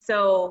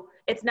 So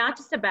it's not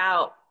just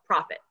about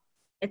profit.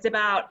 It's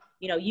about,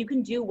 you know, you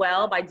can do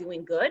well by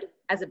doing good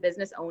as a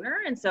business owner.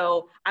 And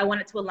so I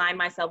wanted to align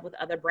myself with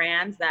other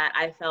brands that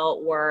I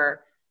felt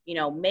were, you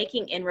know,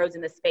 making inroads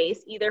in the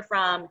space, either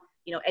from,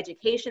 you know,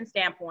 education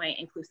standpoint,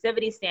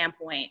 inclusivity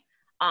standpoint,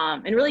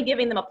 and really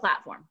giving them a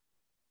platform.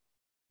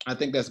 I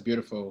think that's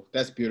beautiful.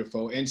 That's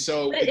beautiful. And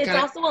so it's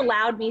also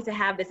allowed me to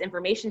have this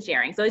information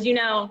sharing. So as you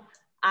know,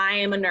 I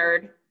am a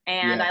nerd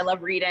and I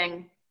love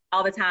reading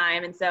all the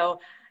time. And so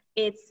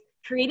it's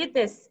created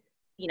this,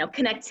 you know,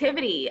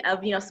 connectivity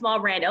of, you know, small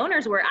brand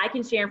owners where I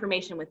can share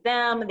information with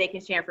them. They can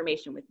share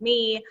information with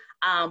me.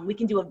 We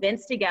can do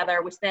events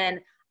together, which then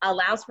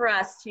allows for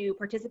us to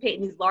participate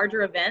in these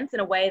larger events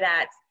in a way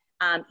that's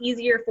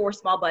easier for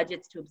small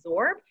budgets to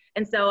absorb.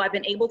 And so I've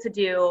been able to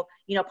do,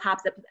 you know,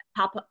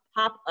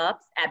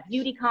 pop-ups at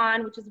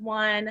BeautyCon, which is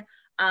one.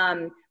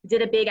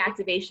 Did a big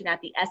activation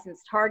at the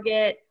Essence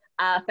Target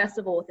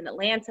festival within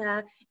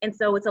Atlanta. And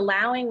so it's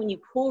allowing, when you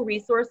pool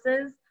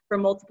resources for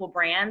multiple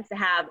brands, to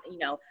have, you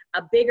know,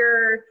 a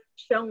bigger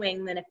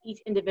showing than if each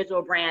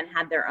individual brand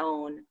had their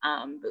own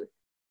booth.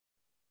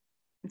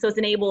 And so it's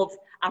enabled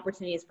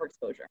opportunities for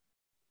exposure.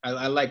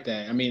 I like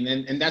that. I mean,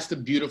 and that's the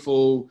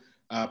beautiful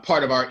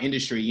part of our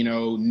industry. You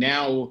know,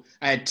 now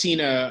I had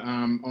Tina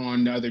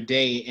on the other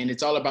day, and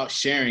it's all about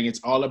sharing.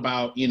 It's all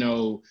about, you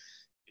know,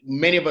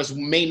 many of us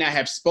may not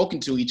have spoken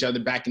to each other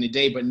back in the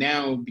day, but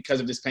now because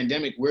of this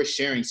pandemic, we're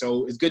sharing.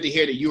 So it's good to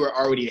hear that you are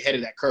already ahead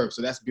of that curve.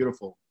 So that's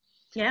beautiful.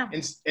 Yeah.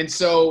 And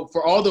so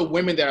for all the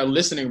women that are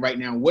listening right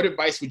now, what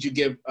advice would you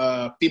give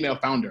a female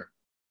founder?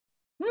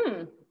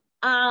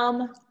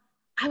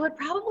 I would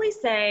probably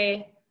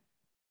say,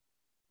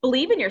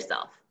 believe in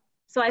yourself.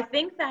 So I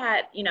think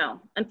that, you know,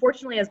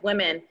 unfortunately as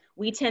women,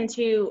 we tend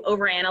to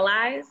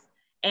overanalyze,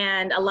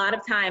 and a lot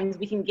of times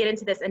we can get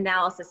into this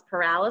analysis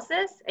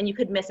paralysis and you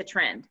could miss a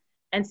trend.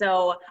 And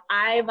so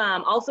I've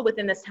also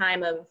within this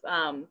time of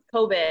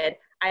COVID,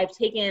 I've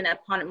taken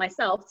upon it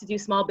myself to do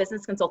small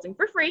business consulting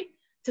for free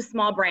to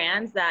small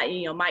brands that,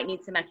 you know, might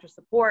need some extra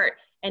support.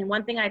 And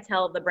one thing I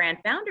tell the brand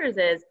founders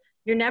is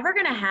you're never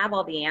going to have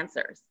all the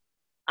answers.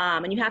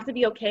 And you have to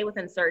be okay with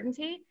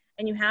uncertainty,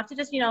 and you have to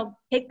just, you know,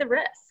 take the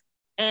risk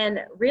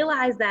and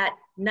realize that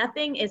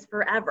nothing is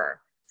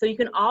forever. So you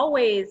can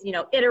always, you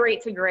know,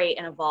 iterate to great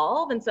and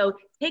evolve. And so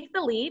take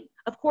the leap.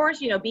 Of course,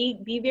 you know,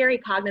 be very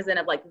cognizant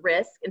of like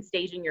risk and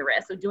staging your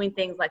risk. So doing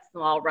things like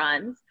small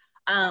runs.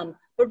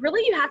 But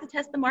really you have to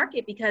test the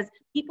market because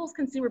people's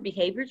consumer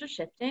behaviors are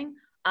shifting.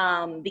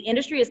 The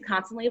industry is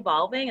constantly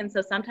evolving. And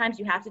so sometimes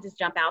you have to just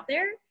jump out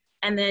there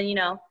and then, you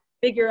know,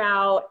 figure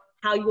out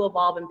how you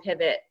evolve and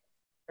pivot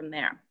from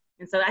there.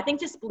 And so I think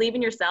just believe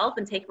in yourself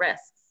and take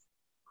risks.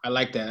 I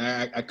like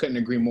that. I couldn't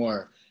agree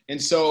more. And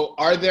so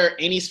are there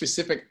any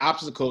specific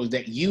obstacles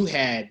that you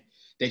had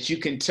that you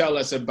can tell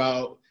us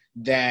about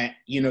that,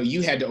 you know,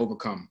 you had to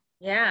overcome?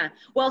 Yeah.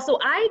 Well, so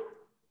I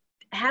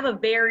have a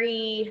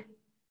very,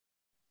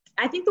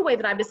 I think the way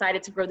that I've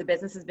decided to grow the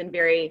business has been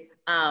very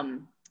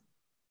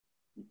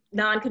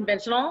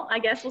non-conventional, I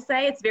guess we'll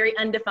say. It's very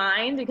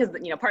undefined because,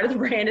 you know, part of the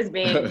brand is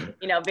being,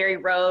 you know, very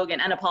rogue and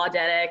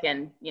unapologetic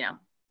and, you know,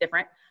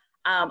 different.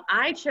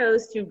 I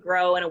chose to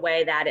grow in a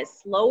way that is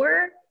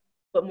slower,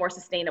 but more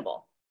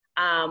sustainable.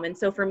 And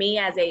so for me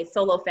as a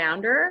solo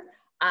founder,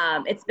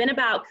 it's been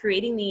about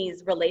creating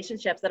these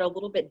relationships that are a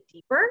little bit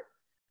deeper.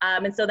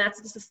 And so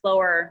that's just a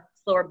slower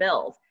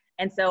build.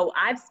 And so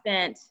I've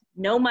spent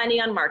no money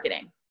on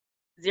marketing,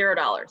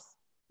 $0,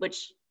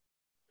 which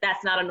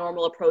that's not a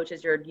normal approach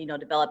as you're, you know,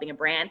 developing a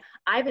brand.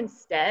 I've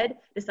instead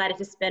decided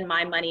to spend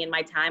my money and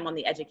my time on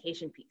the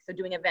education piece. So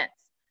doing events.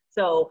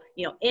 So,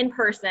 you know,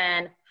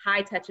 in-person,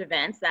 high-touch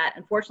events that,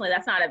 unfortunately,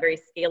 that's not a very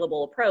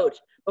scalable approach.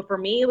 But for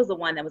me, it was the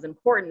one that was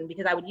important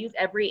because I would use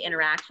every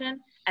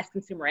interaction as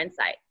consumer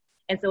insight.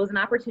 And so it was an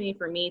opportunity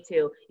for me to,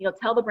 you know,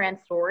 tell the brand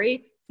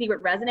story, see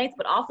what resonates,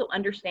 but also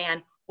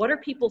understand what are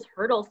people's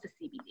hurdles to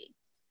CBD.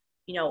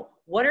 You know,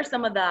 what are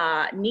some of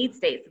the need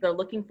states that they're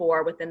looking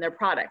for within their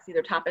products,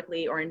 either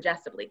topically or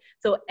ingestively.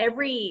 So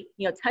every,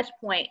 you know, touch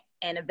point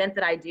and event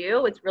that I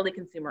do, it's really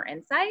consumer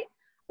insight,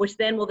 which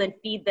then will then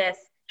feed this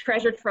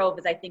treasure trove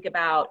as I think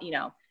about, you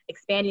know,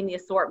 expanding the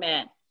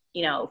assortment,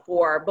 you know,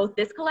 for both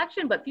this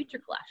collection, but future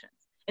collections.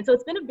 And so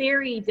it's been a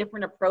very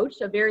different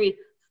approach, a very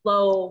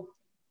slow,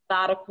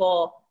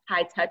 methodical,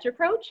 high touch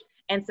approach.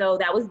 And so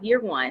that was year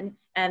one.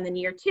 And then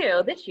year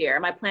two, this year,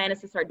 my plan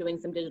is to start doing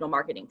some digital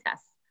marketing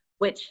tests,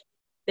 which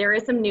there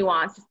is some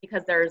nuance just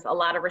because there's a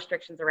lot of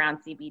restrictions around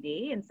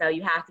CBD. And so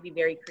you have to be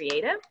very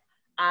creative.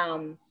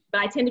 But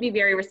I tend to be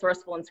very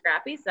resourceful and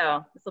scrappy.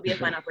 So this will be a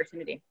fun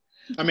opportunity.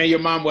 I mean, your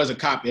mom was a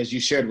cop, as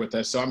you shared with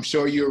us, so I'm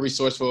sure you're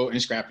resourceful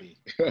and scrappy.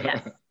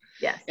 Yes,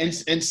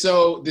 yes. And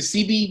so the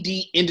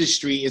CBD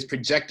industry is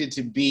projected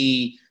to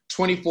be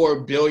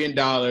 $24 billion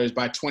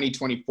by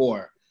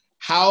 2024.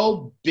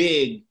 How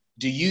big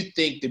do you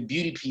think the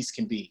beauty piece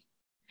can be?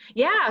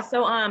 Yeah,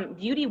 so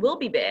beauty will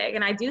be big.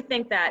 And I do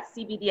think that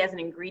CBD as an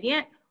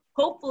ingredient,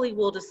 hopefully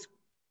will just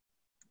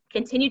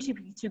continue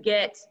to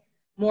get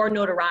more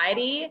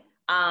notoriety.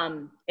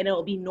 And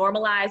it'll be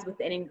normalized with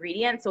an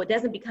ingredient. So it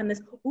doesn't become this,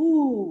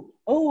 ooh,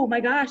 oh my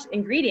gosh,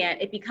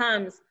 ingredient. It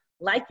becomes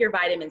like your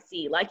vitamin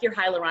C, like your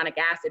hyaluronic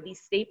acid, these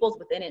staples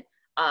within it,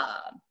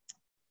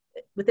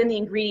 within the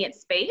ingredient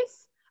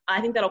space.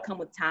 I think that'll come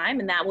with time,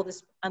 and that will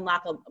just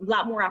unlock a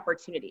lot more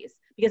opportunities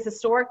because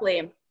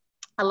historically,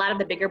 a lot of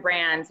the bigger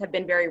brands have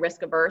been very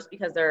risk averse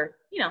because they're,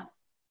 you know,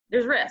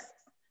 there's risks.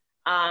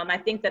 I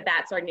think that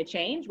that's starting to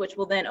change, which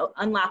will then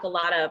unlock a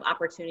lot of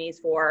opportunities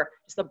for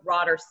just a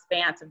broader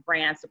span of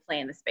brands to play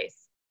in the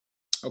space.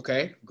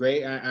 Okay,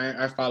 great.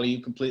 I follow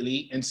you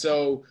completely. And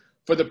so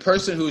for the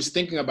person who's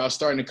thinking about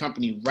starting a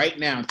company right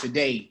now,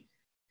 today,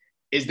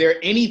 is there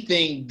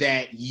anything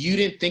that you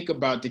didn't think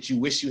about that you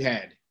wish you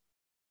had?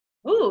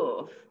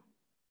 Ooh.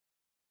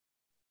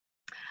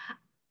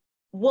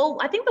 Well,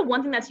 I think the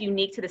one thing that's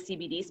unique to the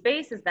CBD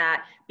space is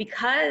that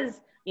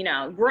because, you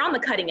know, we're on the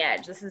cutting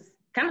edge, this is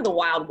kind of the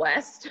Wild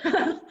West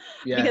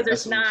because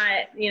there's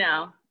not, you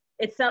know,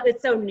 it's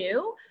so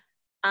new.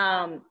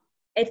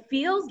 It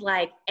feels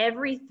like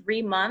every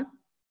 3 month,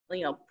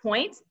 you know,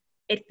 point,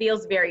 it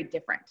feels very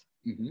different.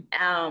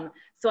 Mm-hmm.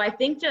 So I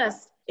think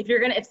just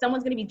if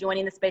someone's going to be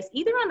joining the space,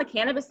 either on the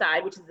cannabis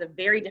side, which is a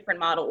very different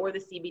model, or the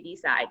CBD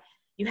side,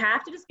 you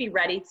have to just be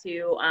ready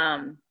to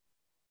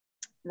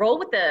roll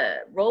with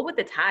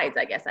the tides,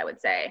 I guess I would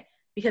say,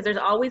 because there's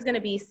always going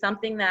to be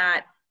something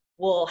that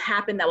will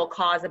happen that will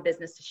cause a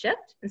business to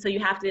shift. And so you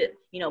have to,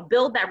 you know,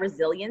 build that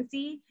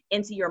resiliency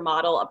into your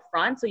model up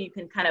front so you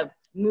can kind of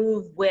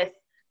move with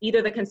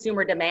either the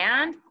consumer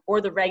demand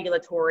or the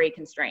regulatory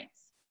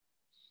constraints.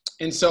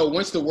 And so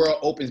once the world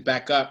opens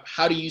back up,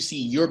 how do you see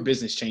your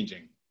business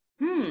changing?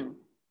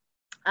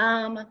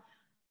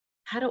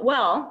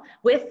 Well,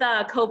 with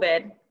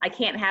COVID, I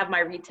can't have my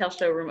retail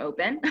showroom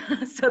open.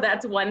 So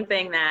that's one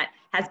thing that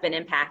has been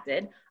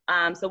impacted.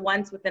 So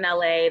once within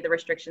LA, the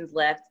restrictions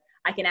lift,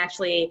 I can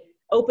actually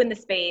open the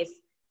space,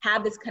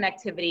 have this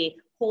connectivity,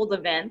 hold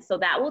events. So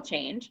that will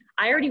change.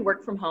 I already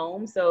work from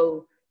home.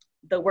 So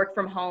the work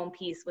from home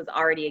piece was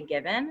already a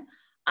given.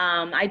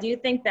 I do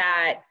think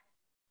that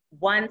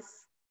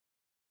once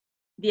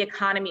the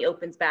economy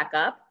opens back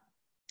up,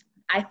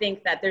 I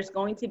think that there's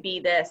going to be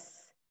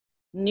this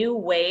new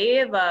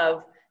wave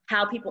of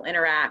how people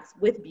interact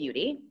with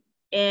beauty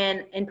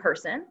in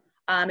person.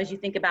 As you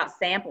think about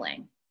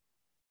sampling,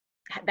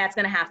 that's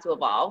going to have to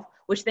evolve,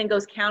 which then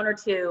goes counter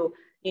to,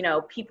 you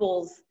know,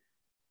 people's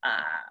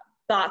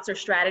thoughts or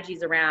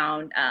strategies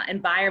around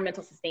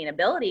environmental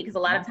sustainability, because a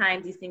lot of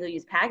times these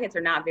single-use packets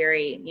are not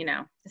very, you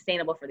know,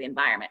 sustainable for the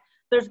environment.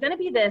 There's going to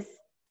be this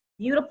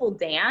beautiful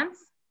dance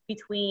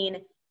between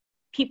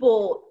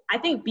people. I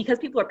think because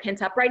people are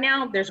pent up right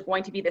now, there's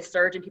going to be this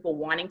surge in people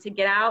wanting to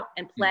get out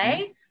and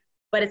play,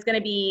 but it's going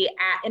to be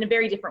in a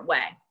very different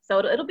way. So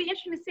it'll be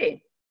interesting to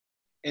see.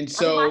 And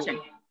so,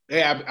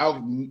 yeah,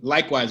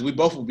 likewise, we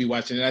both will be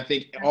watching it. I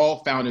think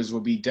all founders will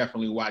be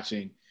definitely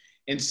watching.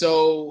 And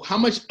so how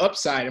much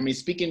upside, I mean,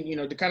 speaking, you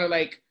know, to kind of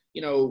like,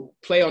 you know,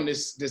 play on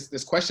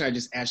this question I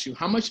just asked you,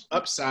 how much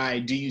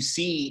upside do you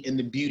see in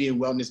the beauty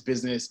and wellness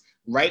business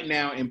right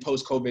now in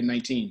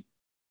post-COVID-19?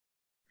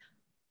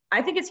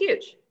 I think it's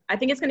huge. I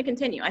think it's going to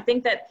continue. I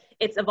think that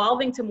it's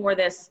evolving to more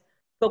this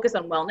focus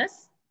on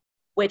wellness,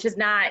 which is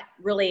not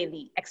really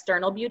the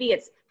external beauty.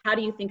 It's how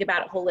do you think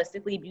about it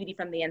holistically, beauty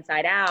from the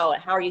inside out?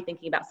 How are you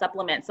thinking about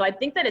supplements? So I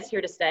think that it's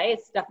here to stay.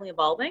 It's definitely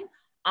evolving.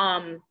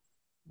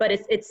 But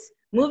it's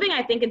moving,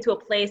 I think, into a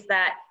place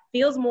that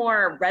feels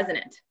more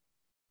resonant.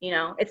 You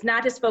know, it's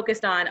not just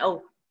focused on,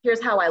 oh,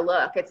 here's how I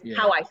look. It's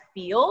how I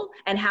feel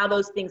and how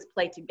those things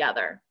play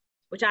together,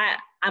 which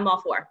I'm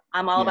all for.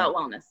 I'm all about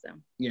wellness. So.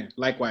 Yeah,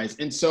 likewise.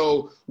 And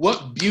so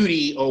what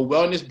beauty or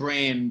wellness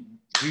brand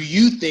do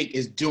you think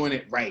is doing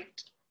it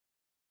right?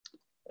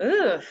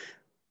 Oof.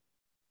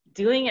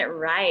 Doing it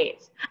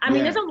right. I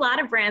mean, there's a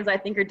lot of brands I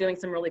think are doing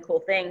some really cool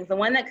things. The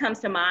one that comes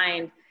to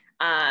mind,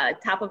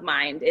 top of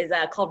mind, is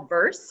called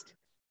Versed.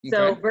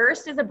 So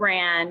Versed is a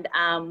brand.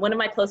 One of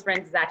my close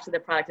friends is actually the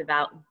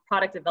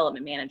product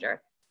development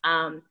manager.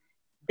 How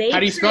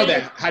do you spell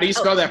that? How do you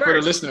spell that for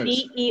the listeners?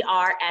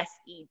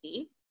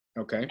 Versed.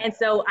 Okay. And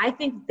so I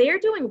think they're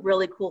doing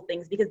really cool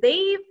things because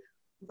they've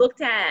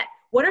looked at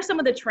what are some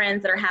of the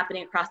trends that are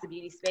happening across the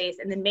beauty space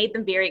and then made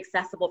them very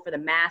accessible for the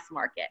mass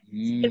market. So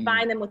you can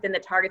find them within the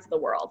Targets of the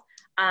world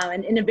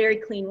and in a very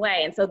clean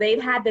way. And so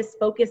they've had this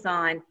focus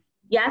on,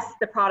 yes,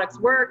 the products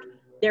work.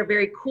 They're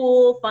very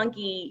cool,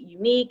 funky,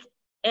 unique,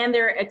 and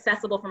they're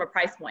accessible from a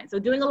price point. So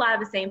doing a lot of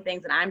the same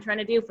things that I'm trying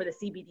to do for the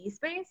CBD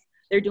space,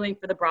 they're doing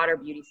for the broader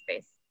beauty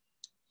space.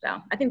 So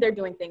I think they're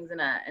doing things in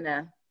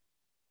a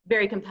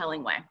very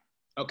compelling way.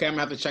 Okay, I'm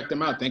gonna have to check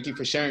them out. Thank you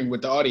for sharing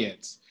with the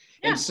audience.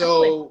 Yeah, and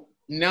so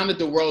now that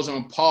the world's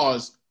on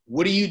pause,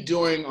 what are you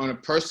doing on a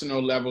personal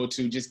level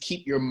to just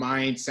keep your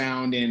mind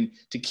sound and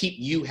to keep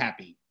you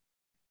happy?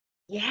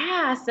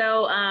 Yeah,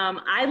 so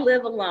I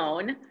live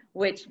alone,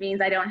 which means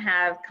I don't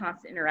have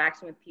constant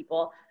interaction with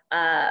people.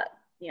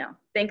 You know,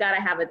 thank God I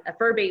have a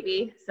fur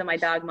baby. So my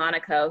dog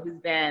Monaco, who's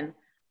been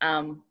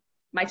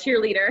my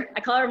cheerleader. I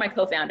call her my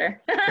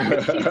co-founder.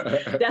 She's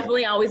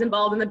definitely always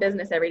involved in the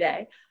business every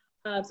day.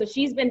 So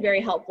she's been very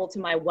helpful to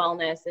my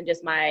wellness and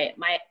just my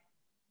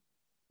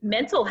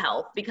mental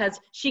health, because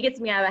she gets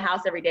me out of the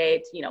house every day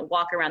to, you know,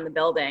 walk around the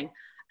building.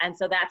 And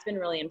so that's been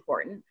really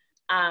important.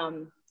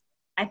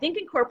 I think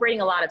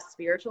incorporating a lot of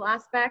spiritual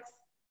aspects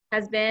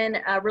has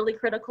been really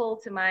critical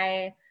to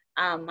my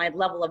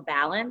level of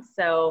balance.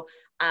 So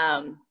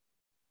I'm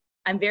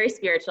very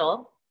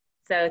spiritual.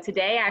 So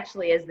today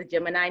actually is the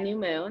Gemini new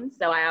moon.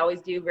 So I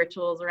always do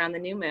rituals around the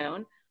new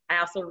moon. I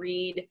also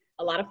read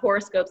a lot of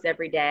horoscopes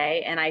every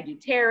day, and I do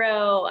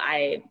tarot.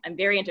 I'm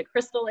very into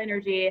crystal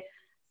energy.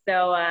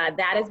 So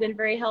that has been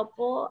very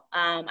helpful.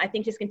 I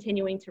think just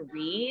continuing to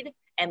read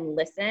and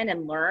listen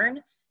and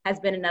learn has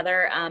been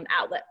another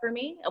outlet for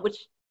me,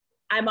 which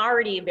I'm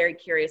already a very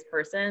curious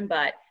person,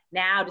 but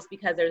now just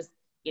because there's,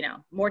 you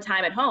know, more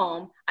time at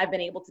home, I've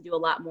been able to do a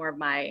lot more of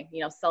my,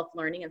 you know,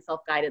 self-learning and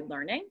self-guided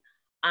learning.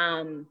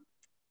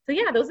 So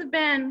yeah, those have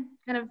been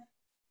kind of,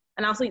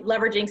 and also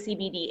leveraging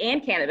CBD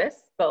and cannabis,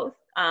 both.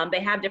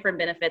 They have different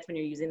benefits when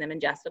you're using them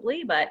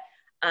ingestively, but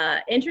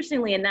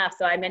interestingly enough,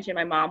 so I mentioned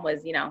my mom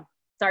was, you know,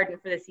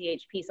 sergeant for the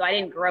CHP. So I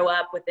didn't grow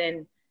up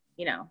within,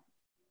 you know,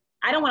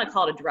 I don't want to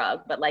call it a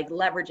drug, but like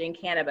leveraging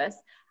cannabis.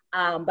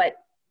 But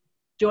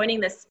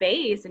joining the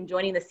space and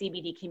joining the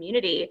CBD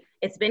community,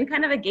 it's been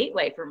kind of a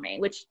gateway for me,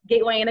 which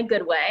gateway in a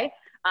good way.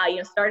 You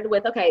know, started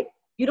with, okay,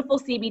 beautiful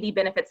CBD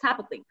benefits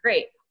topically.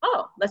 Great.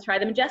 Oh, let's try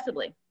them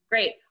ingestively.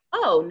 Great.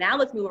 Oh, now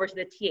let's move over to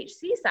the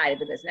THC side of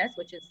the business,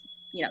 which is,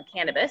 you know,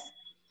 cannabis.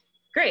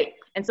 Great.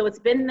 And so it's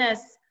been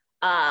this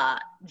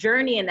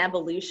journey and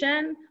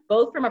evolution,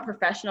 both from a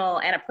professional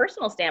and a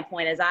personal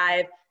standpoint, as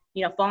I've,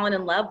 you know, fallen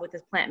in love with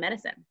this plant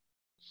medicine.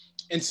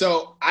 And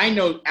so I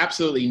know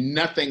absolutely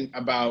nothing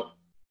about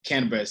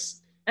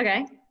cannabis.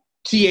 Okay.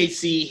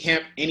 THC,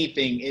 hemp,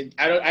 anything.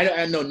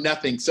 I know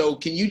nothing. So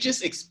can you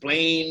just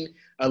explain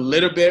a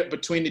little bit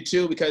between the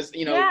two? Because,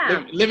 you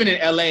know, living in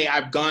LA,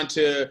 I've gone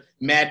to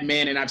Mad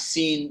Men and I've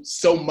seen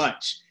so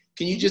much.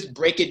 Can you just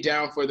break it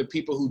down for the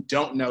people who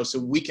don't know so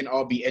we can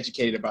all be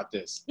educated about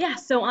this? Yeah,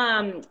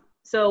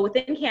 so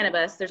within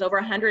cannabis, there's over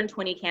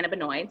 120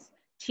 cannabinoids.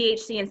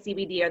 THC and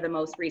CBD are the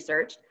most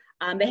researched.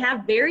 They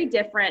have very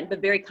different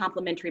but very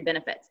complementary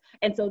benefits.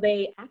 And so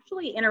they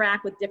actually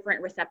interact with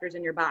different receptors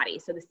in your body.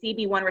 So the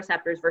CB1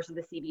 receptors versus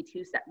the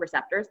CB2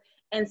 receptors.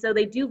 And so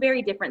they do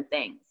very different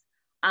things.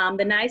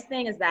 The nice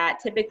thing is that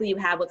typically you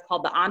have what's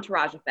called the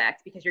entourage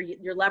effect, because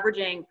you're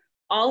leveraging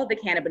all of the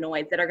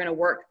cannabinoids that are going to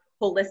work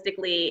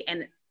holistically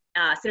and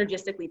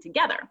synergistically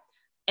together.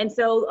 And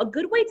so a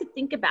good way to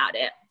think about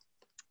it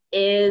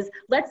is,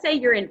 let's say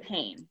you're in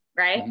pain,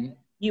 right? Mm-hmm.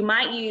 You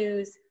might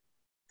use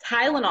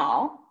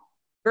Tylenol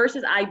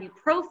versus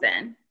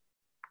ibuprofen,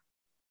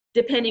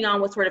 depending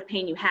on what sort of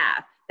pain you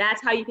have.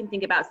 That's how you can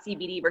think about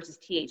CBD versus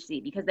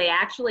THC, because they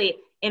actually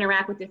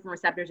interact with different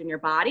receptors in your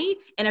body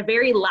in a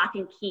very lock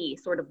and key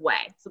sort of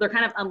way. So they're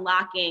kind of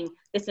unlocking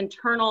this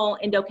internal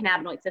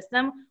endocannabinoid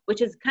system,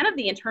 which is kind of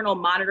the internal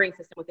monitoring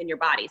system within your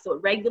body. So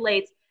it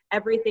regulates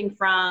everything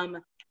from,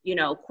 you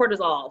know,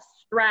 cortisol,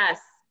 stress.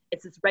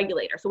 It's this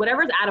regulator. So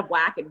whatever's out of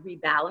whack, it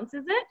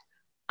rebalances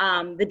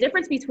it. The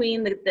difference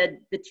between the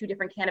two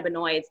different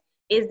cannabinoids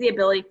is the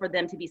ability for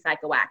them to be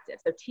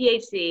psychoactive. So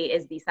THC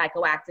is the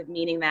psychoactive,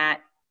 meaning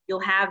that you'll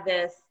have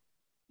this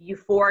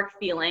euphoric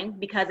feeling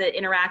because it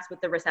interacts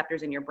with the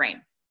receptors in your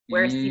brain,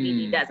 whereas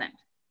CBD doesn't.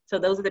 So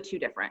those are the two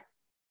different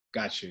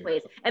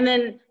ways. And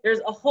then there's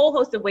a whole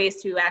host of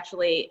ways to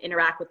actually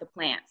interact with the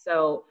plant.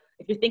 So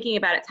if you're thinking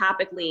about it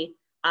topically,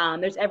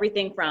 there's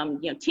everything from,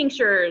 you know,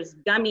 tinctures,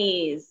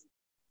 gummies,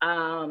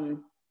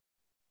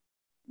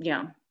 you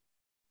know,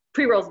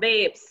 pre-rolls,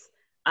 vapes,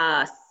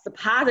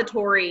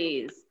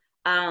 suppositories.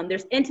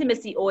 There's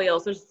intimacy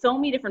oils. There's so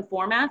many different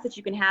formats that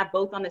you can have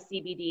both on the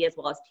CBD as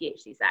well as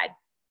THC side.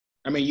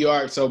 I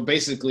mean, so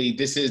basically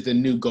this is the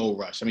new gold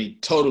rush. I mean,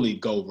 totally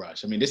gold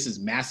rush. I mean, this is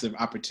massive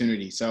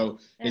opportunity. So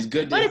it's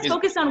good. But it's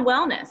focused on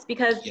wellness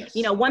because,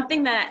 you know, one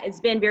thing that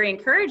has been very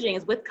encouraging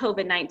is with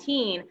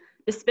COVID-19,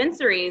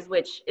 dispensaries,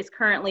 which is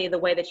currently the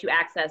way that you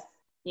access,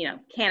 you know,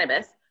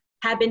 cannabis,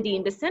 have been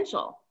deemed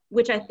essential,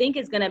 which I think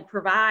is going to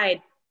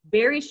provide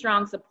very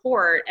strong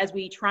support as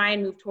we try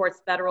and move towards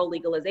federal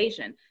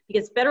legalization,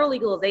 because federal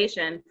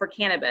legalization for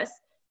cannabis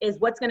is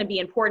what's going to be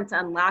important to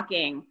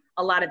unlocking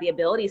a lot of the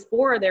abilities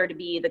for there to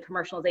be the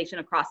commercialization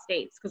across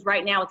states. Because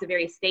right now it's a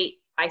very state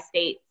by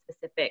state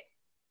specific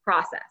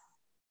process,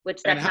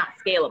 which that's not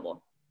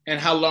scalable. And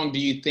how long do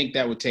you think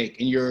that would take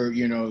in your,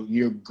 you know,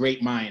 your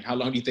great mind? How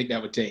long do you think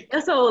that would take?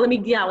 So let me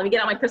get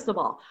out my crystal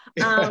ball.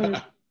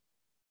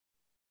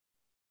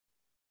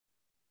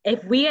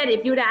 If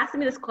you had asked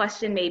me this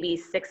question maybe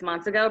 6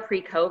 months ago,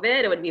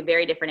 pre-COVID, it would be a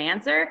very different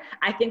answer.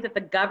 I think that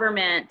the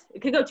government,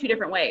 it could go two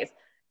different ways.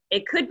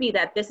 It could be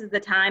that this is the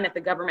time that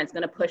the government's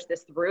going to push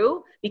this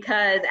through,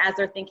 because as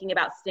they're thinking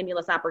about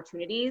stimulus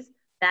opportunities,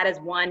 that is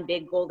one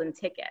big golden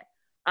ticket.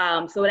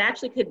 So it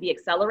actually could be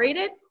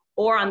accelerated,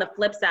 or on the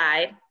flip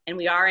side, and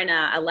we are in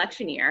an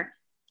election year,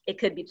 it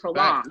could be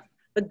prolonged. Right.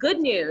 The good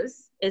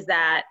news is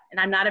that,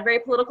 and I'm not a very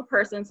political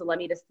person, so let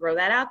me just throw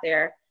that out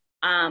there.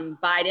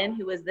 Biden,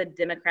 who was the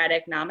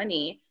Democratic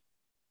nominee,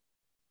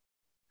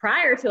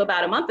 prior to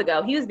about a month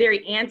ago, he was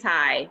very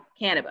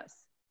anti-cannabis,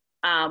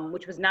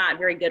 which was not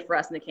very good for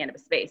us in the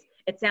cannabis space.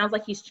 It sounds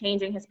like he's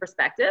changing his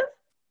perspective.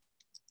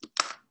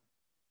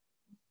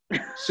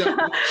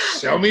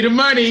 Show me the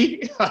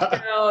money.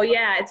 So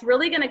yeah, it's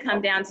really going to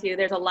come down to,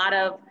 there's a lot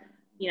of,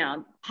 you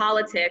know,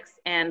 politics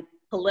and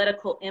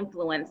political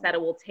influence that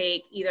it will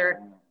take, either,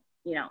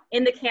 you know,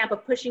 in the camp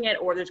of pushing it,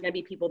 or there's going to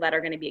be people that are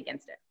going to be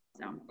against it.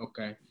 So.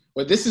 Okay.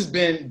 Well, this has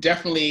been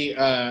definitely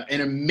an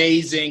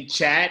amazing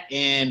chat,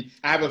 and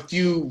I have a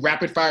few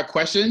rapid fire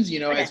questions, you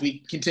know, as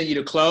we continue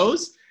to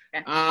close.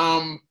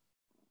 Okay.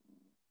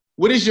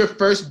 What is your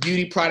first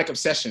beauty product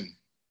obsession?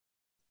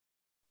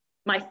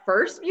 My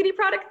first beauty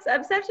product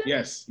obsession?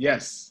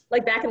 Yes.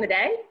 Like back in the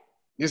day?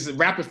 This is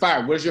rapid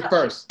fire. What is your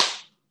first?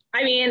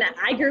 I mean,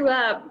 I grew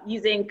up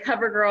using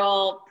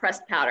CoverGirl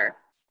pressed powder.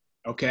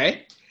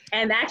 Okay.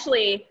 And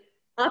actually,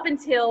 up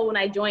until when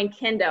I joined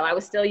Kendo, I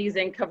was still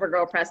using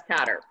CoverGirl pressed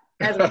powder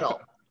as an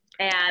adult.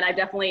 And I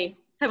definitely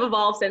have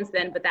evolved since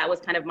then, but that was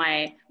kind of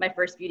my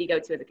first beauty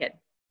go-to as a kid.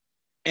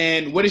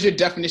 And what is your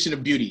definition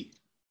of beauty?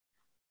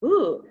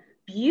 Ooh,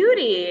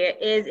 beauty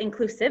is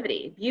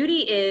inclusivity.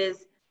 Beauty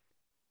is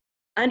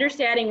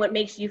understanding what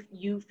makes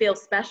you feel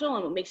special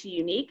and what makes you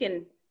unique,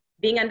 and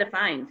being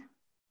undefined.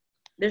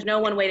 There's no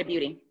one way to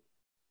beauty.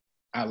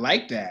 I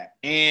like that.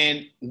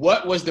 And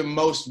what was the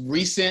most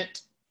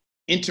recent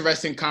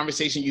interesting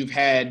conversation you've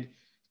had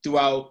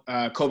throughout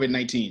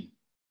COVID-19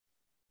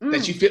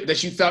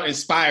 that you felt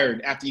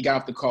inspired after you got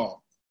off the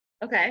call?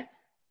 Okay.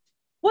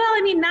 Well,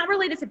 I mean, not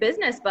related to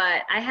business,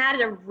 but I had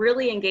a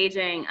really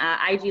engaging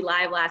IG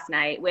Live last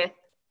night with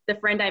the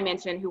friend I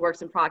mentioned who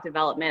works in product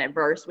development at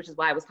Verse, which is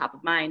why it was top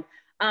of mind,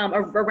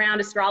 around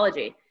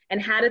astrology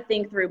and how to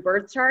think through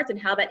birth charts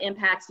and how that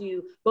impacts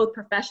you both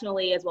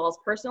professionally as well as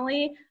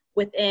personally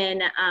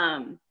within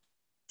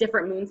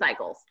different moon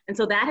cycles. And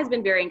so that has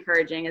been very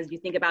encouraging as you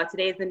think about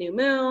today's the new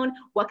moon.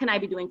 What can I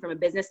be doing from a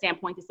business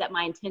standpoint to set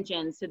my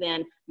intentions to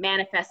then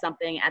manifest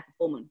something at the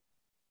full moon?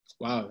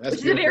 Wow, that's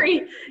which is a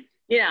very,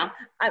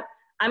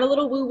 I'm a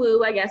little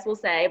woo-woo, I guess we'll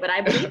say, but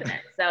I believe in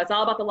it. So it's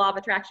all about the law of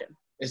attraction.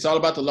 It's all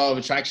about the law of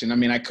attraction. I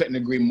mean, I couldn't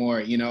agree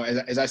more. You know,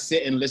 as I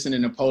sit and listen to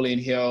Napoleon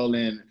Hill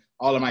and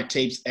all of my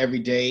tapes every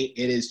day,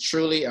 it is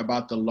truly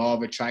about the law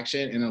of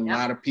attraction. And a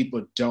lot of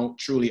people don't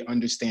truly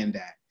understand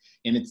that.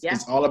 And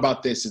it's all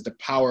about this, is the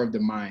power of the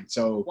mind.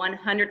 So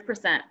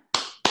 100%.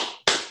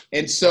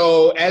 And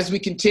so as we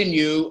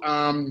continue,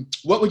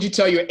 what would you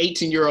tell your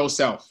 18-year-old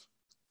self?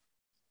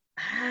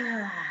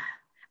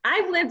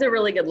 I've lived a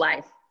really good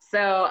life.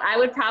 So I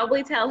would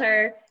probably tell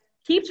her,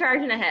 keep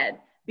charging ahead.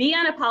 Be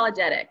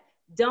unapologetic.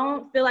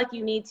 Don't feel like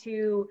you need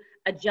to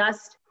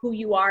adjust who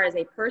you are as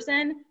a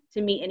person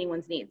to meet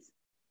anyone's needs.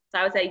 So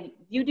I would say,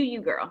 you do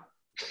you, girl.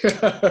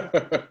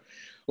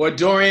 Well,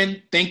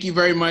 Dorian, thank you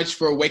very much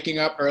for waking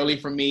up early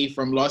for me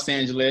from Los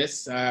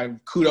Angeles.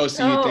 Kudos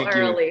to you. Thank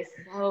you.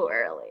 So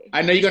early.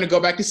 I know you're going to go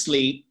back to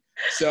sleep.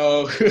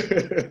 So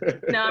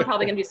no, I'm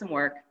probably going to do some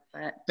work.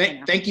 But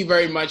thank you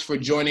very much for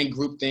joining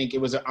groupTHINK. It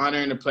was an honor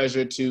and a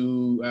pleasure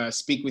to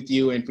speak with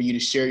you and for you to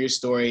share your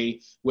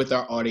story with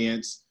our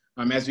audience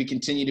as we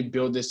continue to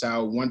build this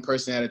out one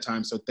person at a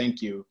time. So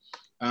thank you.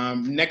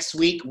 Next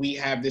week, we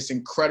have this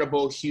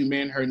incredible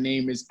human. Her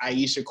name is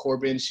Aisha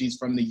Corbin. She's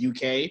from the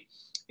UK,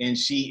 and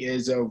she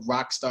is a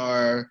rock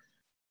star,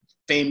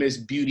 famous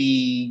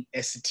beauty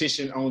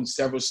esthetician, owns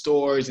several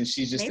stores, and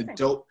she's just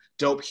a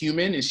dope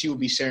human, and she will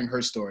be sharing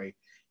her story.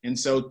 And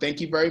so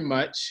thank you very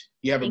much.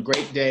 You have a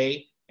great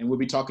day, and we'll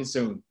be talking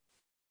soon.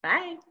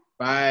 Bye.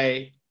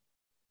 Bye.